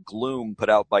called Gloom, put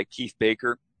out by Keith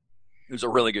Baker, who's a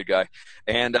really good guy.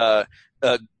 And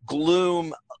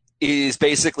Gloom is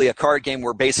basically a card game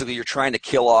where basically you're trying to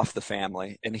kill off the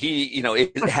family. And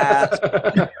it has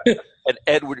an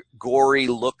Edward Gorey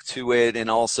look to it, and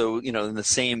also, in the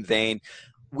same vein.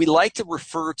 We like to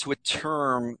refer to a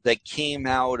term that came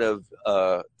out of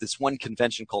this one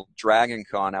convention called Dragon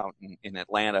Con out in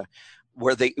Atlanta,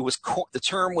 where the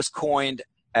term was coined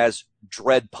as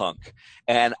Dreadpunk.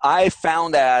 And I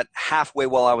found that halfway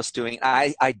while I was doing it.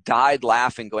 I died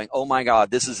laughing going, oh my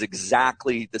God, this is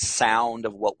exactly the sound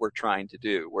of what we're trying to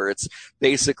do, where it's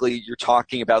basically you're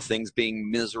talking about things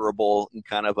being miserable in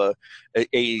kind of a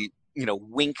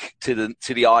wink to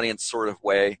the audience sort of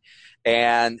way.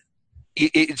 And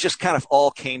it just kind of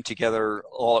all came together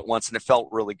all at once, and it felt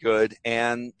really good.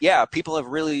 And yeah, people have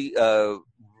really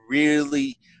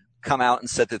come out and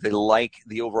said that they like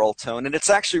the overall tone. And it's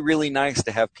actually really nice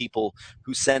to have people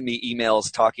who send me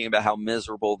emails talking about how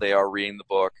miserable they are reading the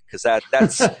book, because that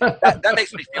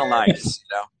makes me feel nice.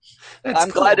 I'm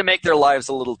glad to make their lives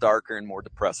a little darker and more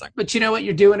depressing. But you know what?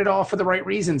 You're doing it all for the right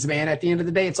reasons, man. At the end of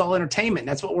the day, it's all entertainment.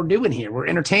 That's what we're doing here. We're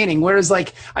entertaining. Whereas,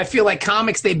 like, I feel like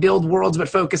comics, they build worlds but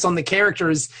focus on the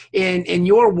characters. In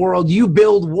your world, you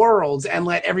build worlds and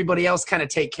let everybody else kind of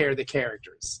take care of the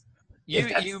characters.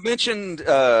 You mentioned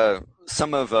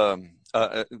some of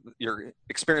your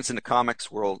experience in the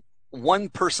comics world. One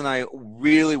person I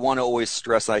really want to always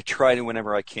stress, I try to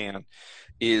whenever I can,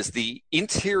 is the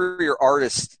interior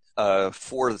artist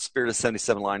for the Spirit of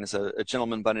 77 line is a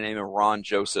gentleman by the name of Ron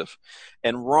Joseph.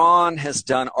 And Ron has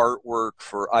done artwork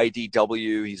for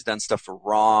IDW. He's done stuff for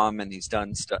ROM, and he's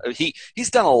done stuff. He's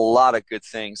done a lot of good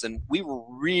things. And we were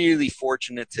really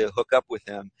fortunate to hook up with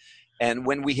him. And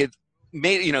when we had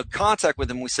made contact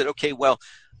with him, we said, okay, well,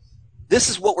 this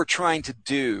is what we're trying to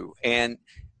do. And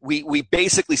we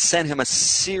basically sent him a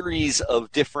series of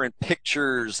different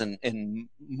pictures and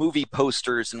movie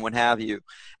posters and what have you.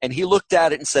 And he looked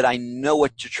at it and said, I know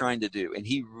what you're trying to do. And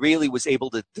he really was able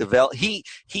to develop. He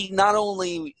not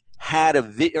only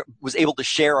was able to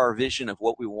share our vision of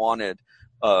what we wanted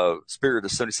Spirit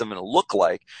of 77 to look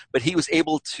like, but he was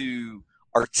able to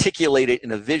articulate it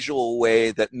in a visual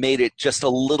way that made it just a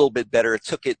little bit better. It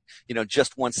took it,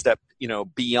 just one step,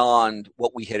 beyond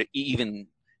what we had even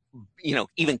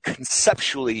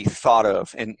conceptually thought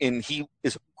of. And he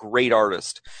is a great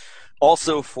artist.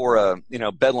 Also for,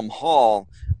 Bedlam Hall,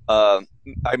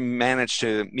 I managed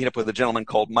to meet up with a gentleman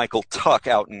called Michael Tuck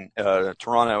out in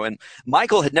Toronto, and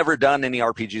Michael had never done any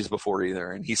RPGs before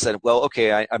either. And he said, "Well,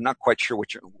 okay, I'm not quite sure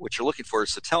what you're looking for,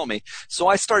 so tell me." So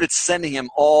I started sending him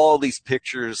all these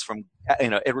pictures from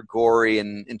Edward Gorey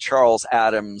and Charles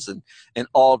Adams and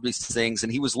all of these things,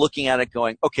 and he was looking at it,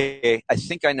 going, "Okay, I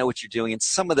think I know what you're doing." And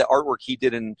some of the artwork he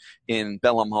did in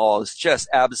Bedlam Hall is just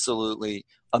absolutely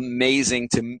amazing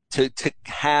to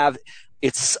have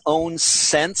its own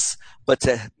sense, but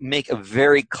to make a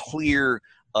very clear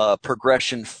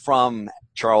progression from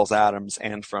Charles Adams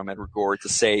and from Edward Gorey to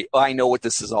say, I know what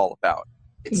this is all about.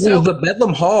 Well, the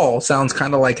Bedlam Hall sounds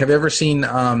kind of like, have you ever seen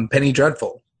Penny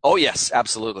Dreadful? Oh, yes,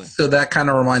 absolutely. So that kind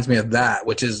of reminds me of that,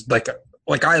 which is like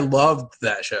I loved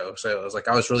that show. So it was like,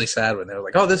 I was really sad when they were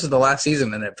like, oh, this is the last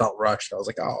season, and it felt rushed. I was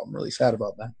like, oh, I'm really sad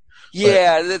about that.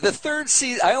 Yeah, the third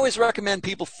season, I always recommend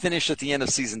people finish at the end of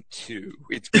season 2.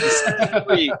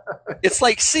 It's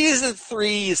like season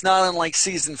 3 is not unlike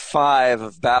season 5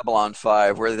 of Babylon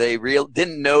 5, where they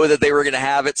didn't know that they were going to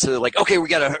have it. So like, okay, we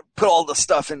got to put all the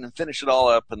stuff in and finish it all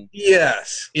up. And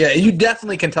yes. Yeah, you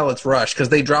definitely can tell it's rushed because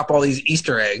they drop all these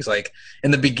Easter eggs. Like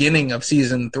in the beginning of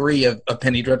season 3 of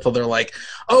Penny Dreadful, they're like,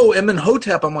 oh,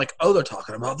 Imhotep. I'm like, oh, they're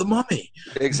talking about the mummy.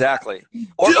 Exactly.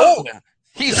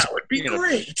 That would be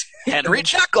great. Henry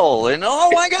Jekyll, and oh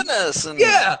my goodness. And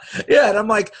yeah. And I'm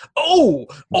like, oh,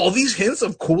 all these hints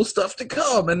of cool stuff to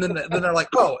come. And then they're like,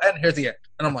 oh, and here's the end.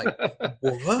 And I'm like,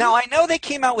 what? Now, I know they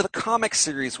came out with a comic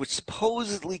series which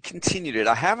supposedly continued it.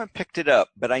 I haven't picked it up,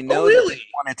 but I know that they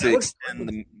wanted to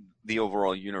extend the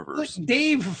overall universe. Look,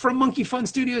 Dave from Monkey Fun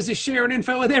Studios is sharing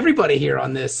info with everybody here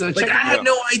on this. So check it out. I had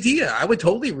no idea. I would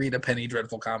totally read a Penny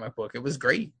Dreadful comic book. It was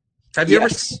great. Have you ever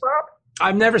seen it, Bob?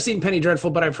 I've never seen Penny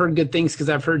Dreadful, but I've heard good things because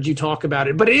I've heard you talk about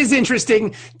it. But it is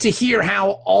interesting to hear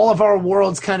how all of our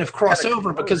worlds kind of cross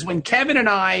over, because when Kevin and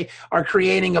I are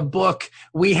creating a book,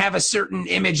 we have a certain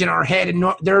image in our head, and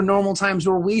there are normal times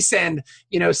where we send,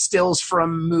 stills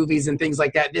from movies and things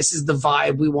like that. This is the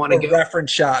vibe we want to go. Reference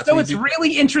shots. So it's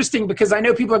really interesting because I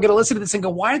know people are going to listen to this and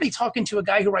go, why are they talking to a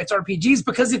guy who writes RPGs?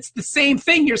 Because it's the same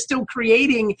thing. You're still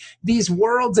creating these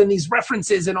worlds and these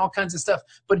references and all kinds of stuff,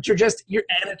 but and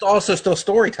it's also still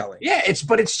storytelling. Yeah,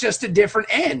 it's just a different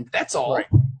end. That's all. Right.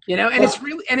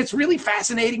 It's really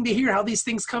fascinating to hear how these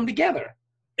things come together.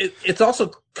 It's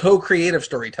also co-creative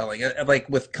storytelling. Like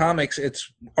with comics,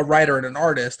 it's a writer and an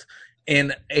artist.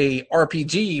 In a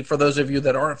RPG, for those of you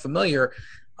that aren't familiar,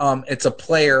 it's a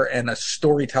player and a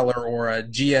storyteller, or a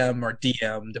GM or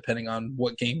DM, depending on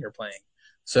what game you're playing.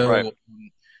 So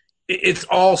it's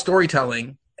all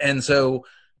storytelling, and so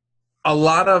a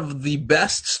lot of the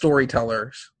best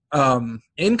storytellers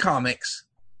in comics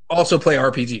also play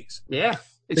RPGs. Yeah.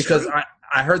 Because true.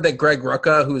 I heard that Greg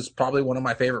Rucka, who's probably one of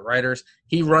my favorite writers,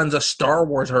 he runs a Star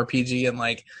Wars RPG, and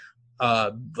like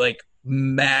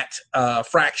Matt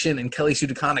Fraction and Kelly Sue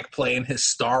DeConnick play in his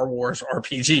Star Wars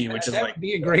RPG, which is that like would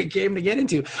be a great game to get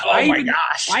into. Oh my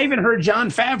gosh. I even heard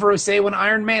Jon Favreau say when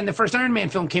the first Iron Man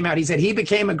film came out, he said he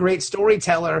became a great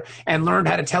storyteller and learned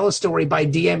how to tell a story by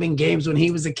DMing games when he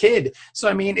was a kid. So,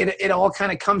 I mean, it all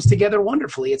kind of comes together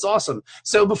wonderfully. It's awesome.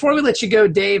 So before we let you go,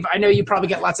 Dave, I know you probably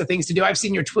got lots of things to do. I've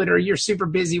seen your Twitter. You're super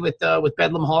busy with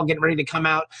Bedlam Hall getting ready to come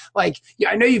out. Like,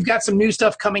 I know you've got some new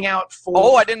stuff coming out for...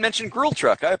 Oh, I didn't mention Gruel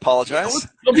Truck. I apologize.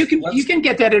 Well, you can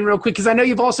get that in real quick because I know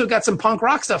you've also got some punk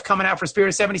rock stuff coming out for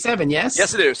Spirit 77, yes?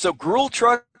 Yes, I do. So Gruel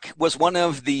Truck was one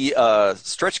of the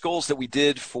stretch goals that we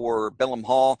did for Bedlam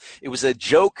Hall. It was a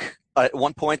joke at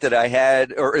one point that I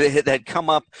had, or it had come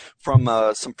up from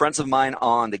some friends of mine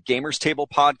on the Gamers Table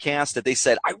podcast, that they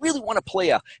said, I really want to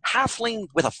play a halfling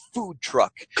with a food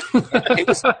truck. It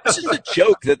was just a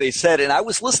joke that they said, and I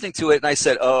was listening to it, and I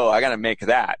said, oh, I got to make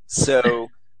that. So...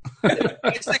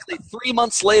 basically 3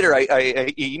 months later, I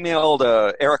emailed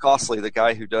Eric Osley, the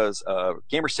guy who does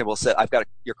Gamers Table, said, I've got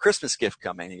your Christmas gift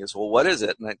coming. He goes, well, what is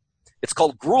it? And it's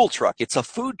called Gruel Truck. It's a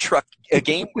food truck, a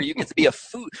game where you get to be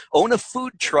own a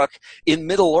food truck in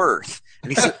Middle Earth.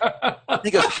 And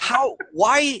he goes,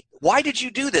 why did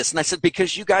you do this? And I said,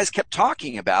 because you guys kept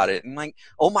talking about it. And like,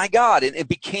 oh my God. And it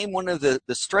became one of the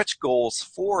stretch goals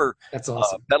for That's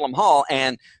awesome. Bedlam Hall.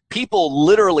 And people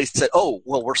literally said, oh,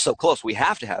 well, we're so close. We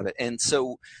have to have it. And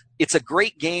so it's a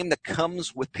great game that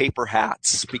comes with paper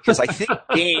hats, because I think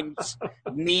games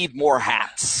need more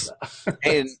hats.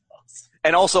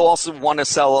 And also want to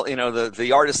sell,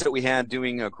 the artist that we had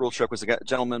doing Gruel Truck was a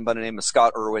gentleman by the name of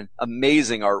Scott Irwin.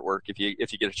 Amazing artwork if you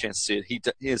get a chance to see it. He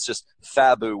is just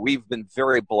fabu. We've been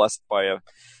very blessed by him.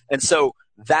 And so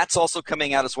that's also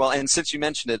coming out as well. And since you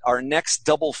mentioned it, our next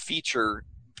double feature,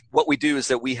 what we do is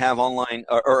that we have online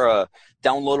or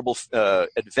downloadable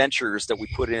adventures that we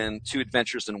put in, 2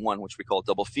 adventures in one, which we call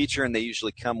double feature, and they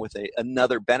usually come with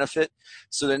another benefit.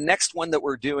 So the next one that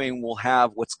we're doing will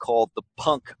have what's called the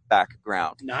punk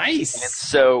background. Nice. And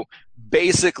so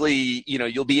basically,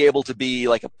 you'll be able to be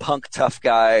like a punk tough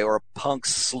guy or a punk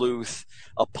sleuth,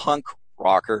 a punk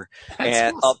rocker,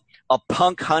 and awesome. A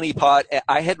punk honeypot.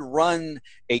 I had run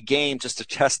a game just to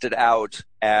test it out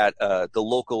at the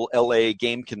local LA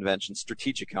game convention,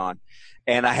 Strategicon,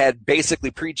 and I had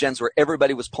basically pre-gens where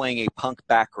everybody was playing a punk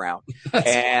background,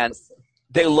 and awesome.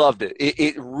 They loved it.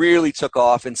 It really took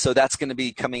off, and so that's going to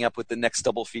be coming up with the next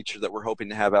double feature that we're hoping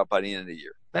to have out by the end of the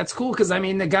year. That's cool, because, I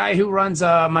mean, the guy who runs,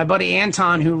 my buddy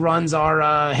Anton, who runs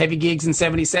our Heavy Gigs in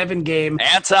 77 game.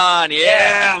 Anton,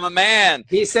 yeah, I'm a man.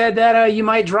 He said that you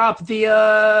might drop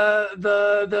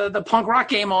the punk rock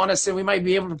game on us, and we might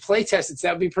be able to play test it. So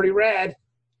that would be pretty rad.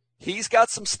 He's got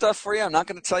some stuff for you. I'm not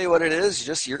going to tell you what it is.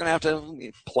 You're going to have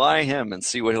to apply him and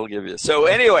see what he'll give you. So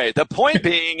anyway, the point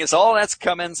being is all that's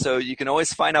coming. So you can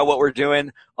always find out what we're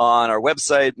doing on our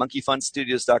website,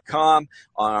 monkeyfunstudios.com,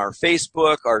 on our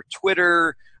Facebook, our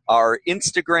Twitter, our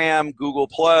Instagram, Google+.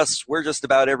 We're just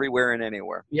about everywhere and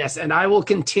anywhere. Yes, and I will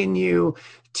continue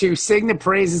to sing the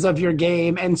praises of your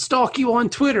game and stalk you on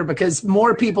Twitter, because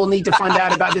more people need to find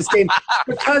out about this game,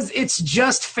 because it's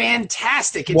just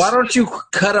fantastic. Why don't you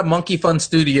cut a Monkey Fun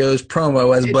Studios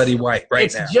promo as Buddy White now?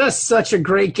 It's just such a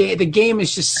great game. The game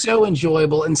is just so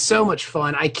enjoyable and so much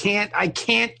fun. I can't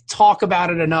talk about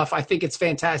it enough. I think it's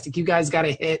fantastic. You guys got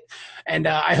a hit, and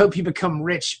I hope you become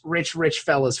rich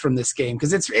fellas from this game,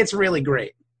 because it's really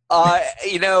great.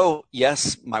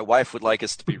 Yes, my wife would like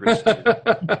us to be rich,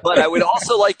 but I would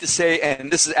also like to say,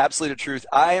 and this is absolutely the truth,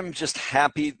 I am just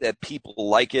happy that people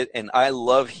like it, and I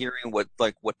love hearing what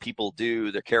people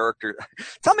do, their character.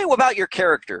 Tell me about your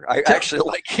character. I actually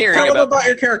like hearing about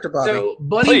your character, Bobby. So,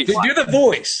 Buddy, do the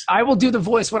voice. I will do the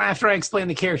voice after I explain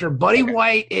the character. Buddy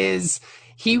White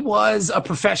he was a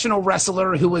professional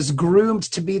wrestler who was groomed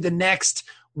to be the next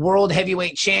world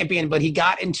heavyweight champion, but he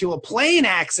got into a plane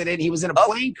accident. He was in a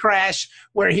plane crash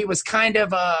where he was kind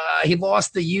of he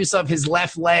lost the use of his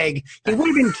left leg. He would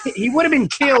have been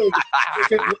killed.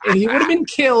 He would have been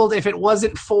killed if it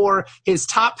wasn't for his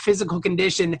top physical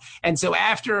condition. And so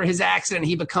after his accident,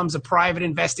 he becomes a private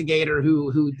investigator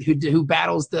who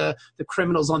battles the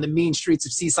criminals on the mean streets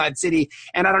of Seaside City.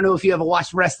 And I don't know if you ever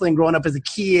watched wrestling growing up as a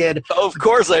kid. Of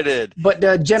course I did. But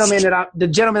the gentleman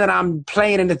that I'm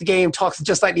playing in the game talks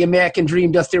just like the American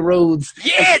Dream, Dusty Rhodes.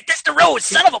 Yeah, Dusty Mr. Rose,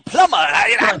 son of a plumber.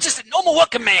 I'm just a normal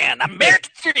working man. I'm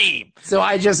American dream. So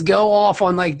I just go off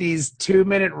on like these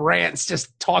 2-minute rants,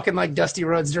 just talking like Dusty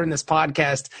Rhodes during this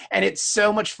podcast, and it's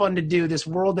so much fun to do. This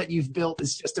world that you've built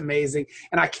is just amazing,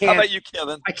 and I can't. How about you,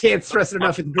 Kevin? I can't stress it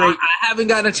enough. It's great. I haven't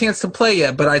gotten a chance to play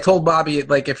yet, but I told Bobby,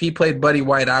 like, if he played Buddy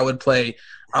White, I would play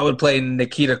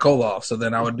Nikita Koloff. So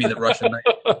then I would be the Russian knight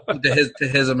to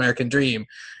his American dream,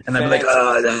 and I'd be like,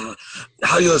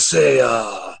 how you say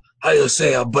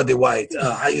Buddy White?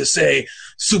 How you say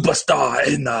superstar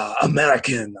in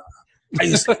American? How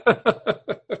you say?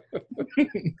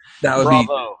 That would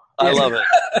Bravo. I love it.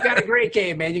 You got a great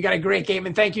game, man. You got a great game.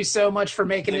 And thank you so much for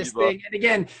making this thing. And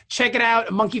again, check it out,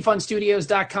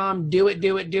 monkeyfunstudios.com. Do it.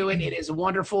 It is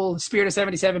wonderful. Spirit of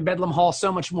 77, Bedlam Hall,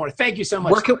 so much more. Thank you so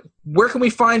much. Where can we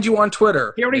find you on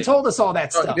Twitter? He already told us all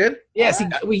that stuff. You did? Yes,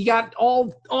 we got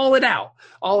all it out.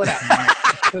 All it out.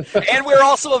 And we're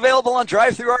also available on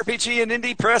Drive-Thru RPG and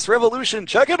Indie Press Revolution.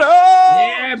 Check it out.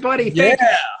 Yeah, buddy.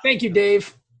 Thank you,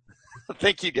 Dave.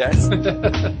 Thank you, guys.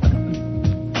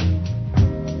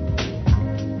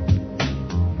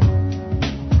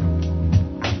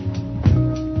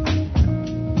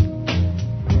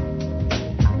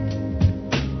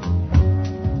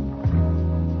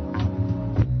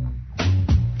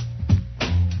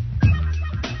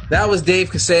 That was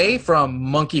Dave Kizzia from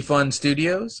Monkey Fun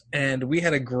Studios, and we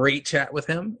had a great chat with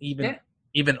him,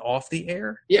 even off the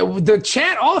air. Yeah, the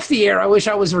chat off the air, I wish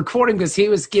I was recording because he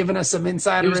was giving us some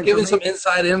insider He was giving some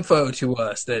inside info to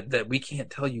us that we can't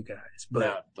tell you guys,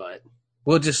 but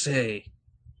we'll just say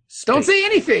don't say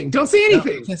anything. Don't say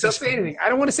anything. No, don't say anything. I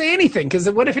don't want to say anything because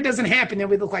what if it doesn't happen? Then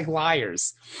we look like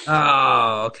liars.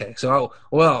 Oh, okay. So,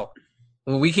 well,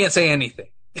 we can't say anything.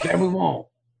 Then we won't.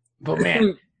 But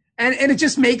man, and it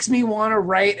just makes me want to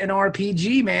write an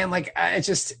RPG, man. Like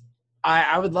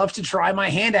I would love to try my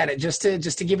hand at it just to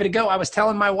give it a go. I was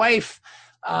telling my wife.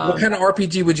 What kind of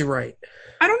RPG would you write?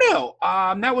 I don't know.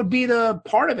 That would be the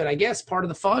part of it, I guess. Part of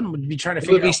the fun would be trying to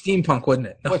figure out. It would be steampunk, wouldn't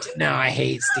it? No, I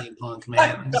hate steampunk,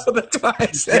 man. No, that's why I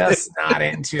said just not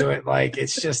into it. Like,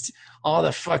 it's just all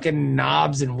the fucking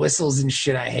knobs and whistles and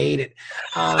shit. I hate it.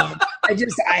 I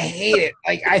hate it.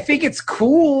 Like, I think it's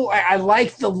cool. I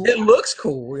like the It looks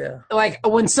cool, yeah. Like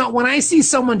when I see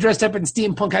someone dressed up in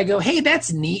steampunk, I go, "Hey,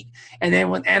 that's neat." And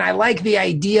then I like the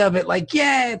idea of it. Like,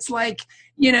 yeah, it's like,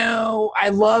 you know, I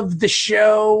love the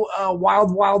show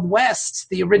Wild Wild West,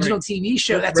 the original TV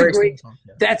show. That's a great.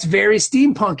 That's very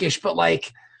steampunkish, but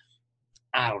like,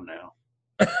 I don't know.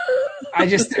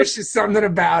 There's just something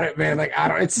about it, man. Like,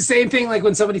 it's the same thing. Like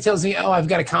when somebody tells me, "Oh, I've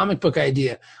got a comic book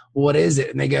idea. What is it?"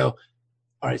 And they go,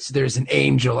 "All right, so there's an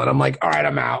angel," and I'm like, "All right,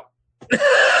 I'm out."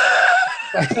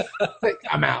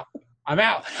 I'm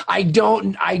out. I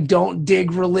don't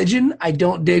dig religion. I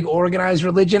don't dig organized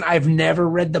religion. I've never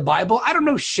read the Bible. I don't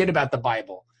know shit about the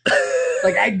Bible.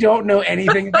 Like, I don't know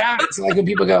anything about it. So like when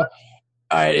people go, "All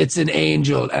right, it's an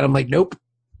angel," and I'm like, "Nope.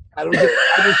 I don't give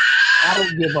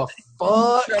a fuck."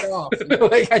 Shut off.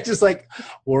 Like, I just like,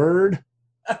 word.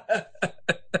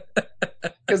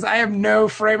 Because I have no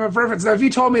frame of reference. Now, if you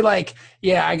told me like,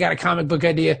 "Yeah, I got a comic book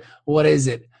idea. What is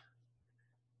it?"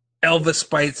 Elvis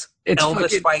Spikes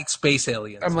Space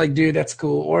Aliens. I'm like, dude, that's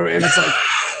cool. Or if it's like,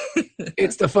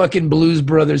 it's the fucking Blues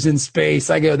Brothers in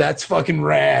space. I go, that's fucking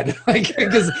rad. Like,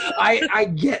 because I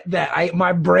get that.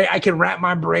 I can wrap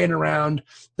my brain around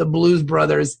the Blues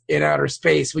Brothers in outer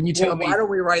space. When you tell me, why don't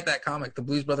we write that comic, the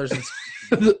Blues Brothers in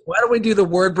space? Why don't we do the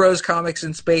Word Bros comics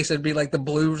in space? It'd be like the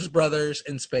Blues Brothers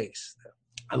in space.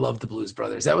 I love the Blues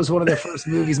Brothers. That was one of their first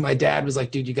movies. My dad was like,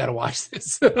 "Dude, you got to watch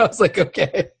this." I was like,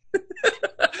 "Okay."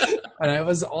 And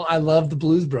I love the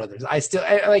Blues Brothers. I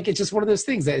like, it's just one of those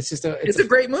things that it's a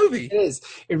great movie. It is.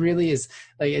 It really is.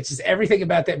 Like, it's just everything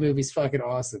about that movie is fucking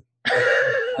awesome.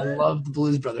 I love the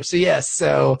Blues Brothers. So yes.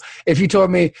 So if you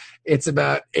told me it's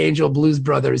about Angel Blues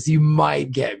Brothers, you might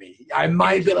get me. I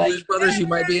might be like, Blues Brothers. You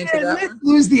might be into that. Let's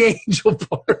lose the Angel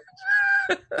part.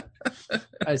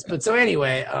 But so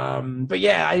anyway, but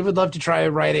yeah, I would love to try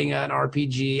writing an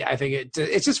RPG. I think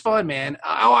it's just fun, man.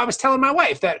 I was telling my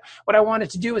wife that what I wanted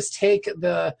to do is take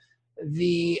the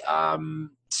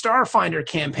Starfinder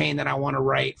campaign that I want to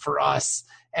write for us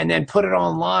and then put it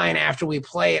online after we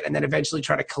play it and then eventually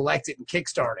try to collect it and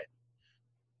kickstart it.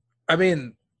 I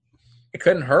mean, it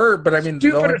couldn't hurt, but I mean,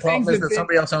 the only problem is that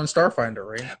somebody else owns Starfinder,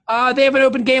 right? They have an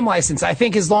open game license. I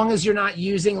think as long as you're not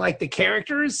using like the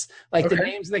characters, like the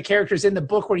names of the characters in the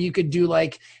book, where you could do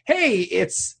like, "Hey,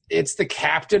 it's the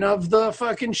captain of the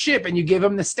fucking ship," and you give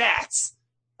him the stats.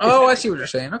 Oh, I see what you're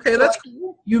saying. Okay, that's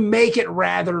cool. You make it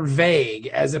rather vague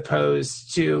as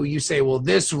opposed to you say, "Well,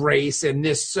 this race and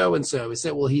this so and so." You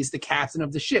say, "Well, he's the captain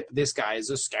of the ship. This guy is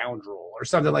a scoundrel," or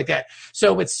something like that.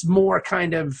 So it's more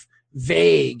kind of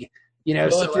vague, you know.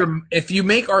 Well, So if you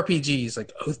make RPGs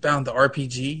like Oathbound the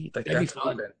RPG, like that'd be that's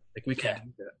fun. like we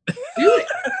can do that. Do it.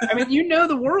 I mean, you know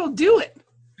the world. Do it.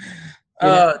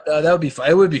 That would be fun.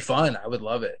 It would be fun. I would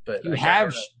love it. But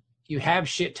You have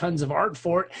shit tons of art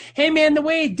for it. Hey man, the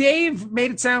way Dave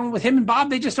made it sound with him and Bob,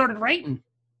 they just started writing.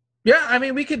 yeah, I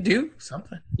mean, we could do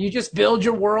something. You just build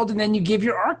your world and then you give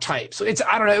your archetype. So I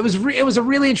don't know. It was a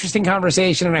really interesting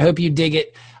conversation, and I hope you dig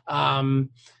it.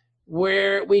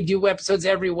 Where we do episodes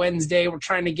every Wednesday. We're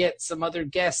trying to get some other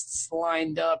guests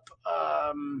lined up.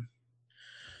 I'm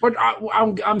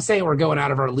saying we're going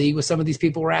out of our league with some of these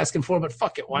people we're asking for, but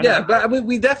fuck it, why not? But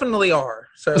we definitely are.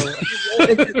 So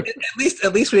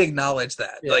at least we acknowledge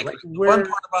that. Yeah, like one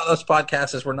part about those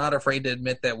podcasts is we're not afraid to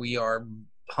admit that we are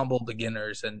humble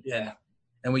beginners, and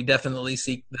we definitely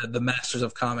seek the masters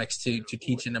of comics to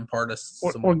teach and impart us.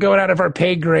 We're going out of our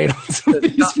pay grade on some of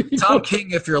these people. Tom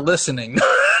King, if you're listening.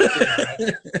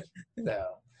 So,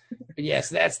 but yes,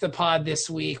 that's the pod this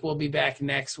week. We'll be back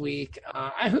next week.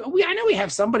 I know we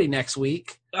have somebody next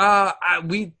week.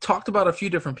 We talked about a few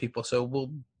different people,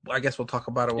 so I guess we'll talk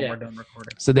about it when we're done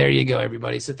recording. So there you go,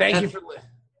 everybody. So thank you for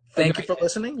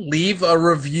listening. Leave a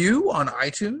review on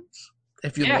iTunes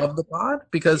if you love the pod,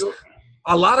 because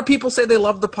a lot of people say they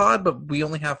love the pod, but we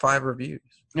only have 5 reviews,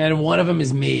 and one of them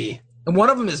is me.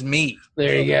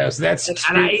 There you go. So that's and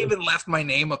I even left my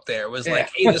name up there. It was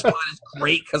like, hey, this pod is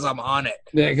great because I'm on it.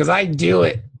 Yeah, because I do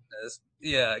it.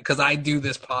 Yeah, because I do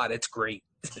this pod. It's great.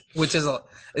 Which is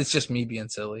it's just me being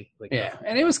silly.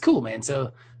 And it was cool, man.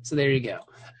 So there you go.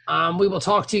 We will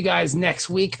talk to you guys next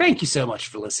week. Thank you so much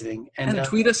for listening. And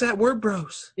tweet us at Word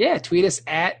Bros. Yeah, tweet us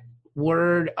at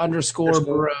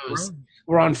Word_Bros.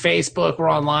 We're on Facebook. We're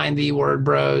online, the Word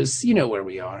Bros. You know where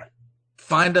we are.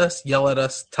 Find us, yell at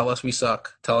us, tell us we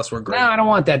suck, tell us we're great. No, I don't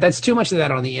want that. That's too much of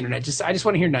that on the internet. I just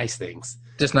want to hear nice things.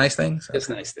 Just nice things? Just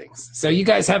nice things. So you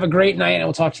guys have a great night, and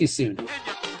we'll talk to you soon.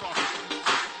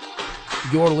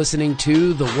 You're listening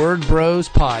to the Word Bros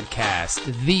Podcast,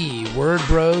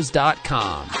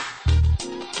 thewordbros.com.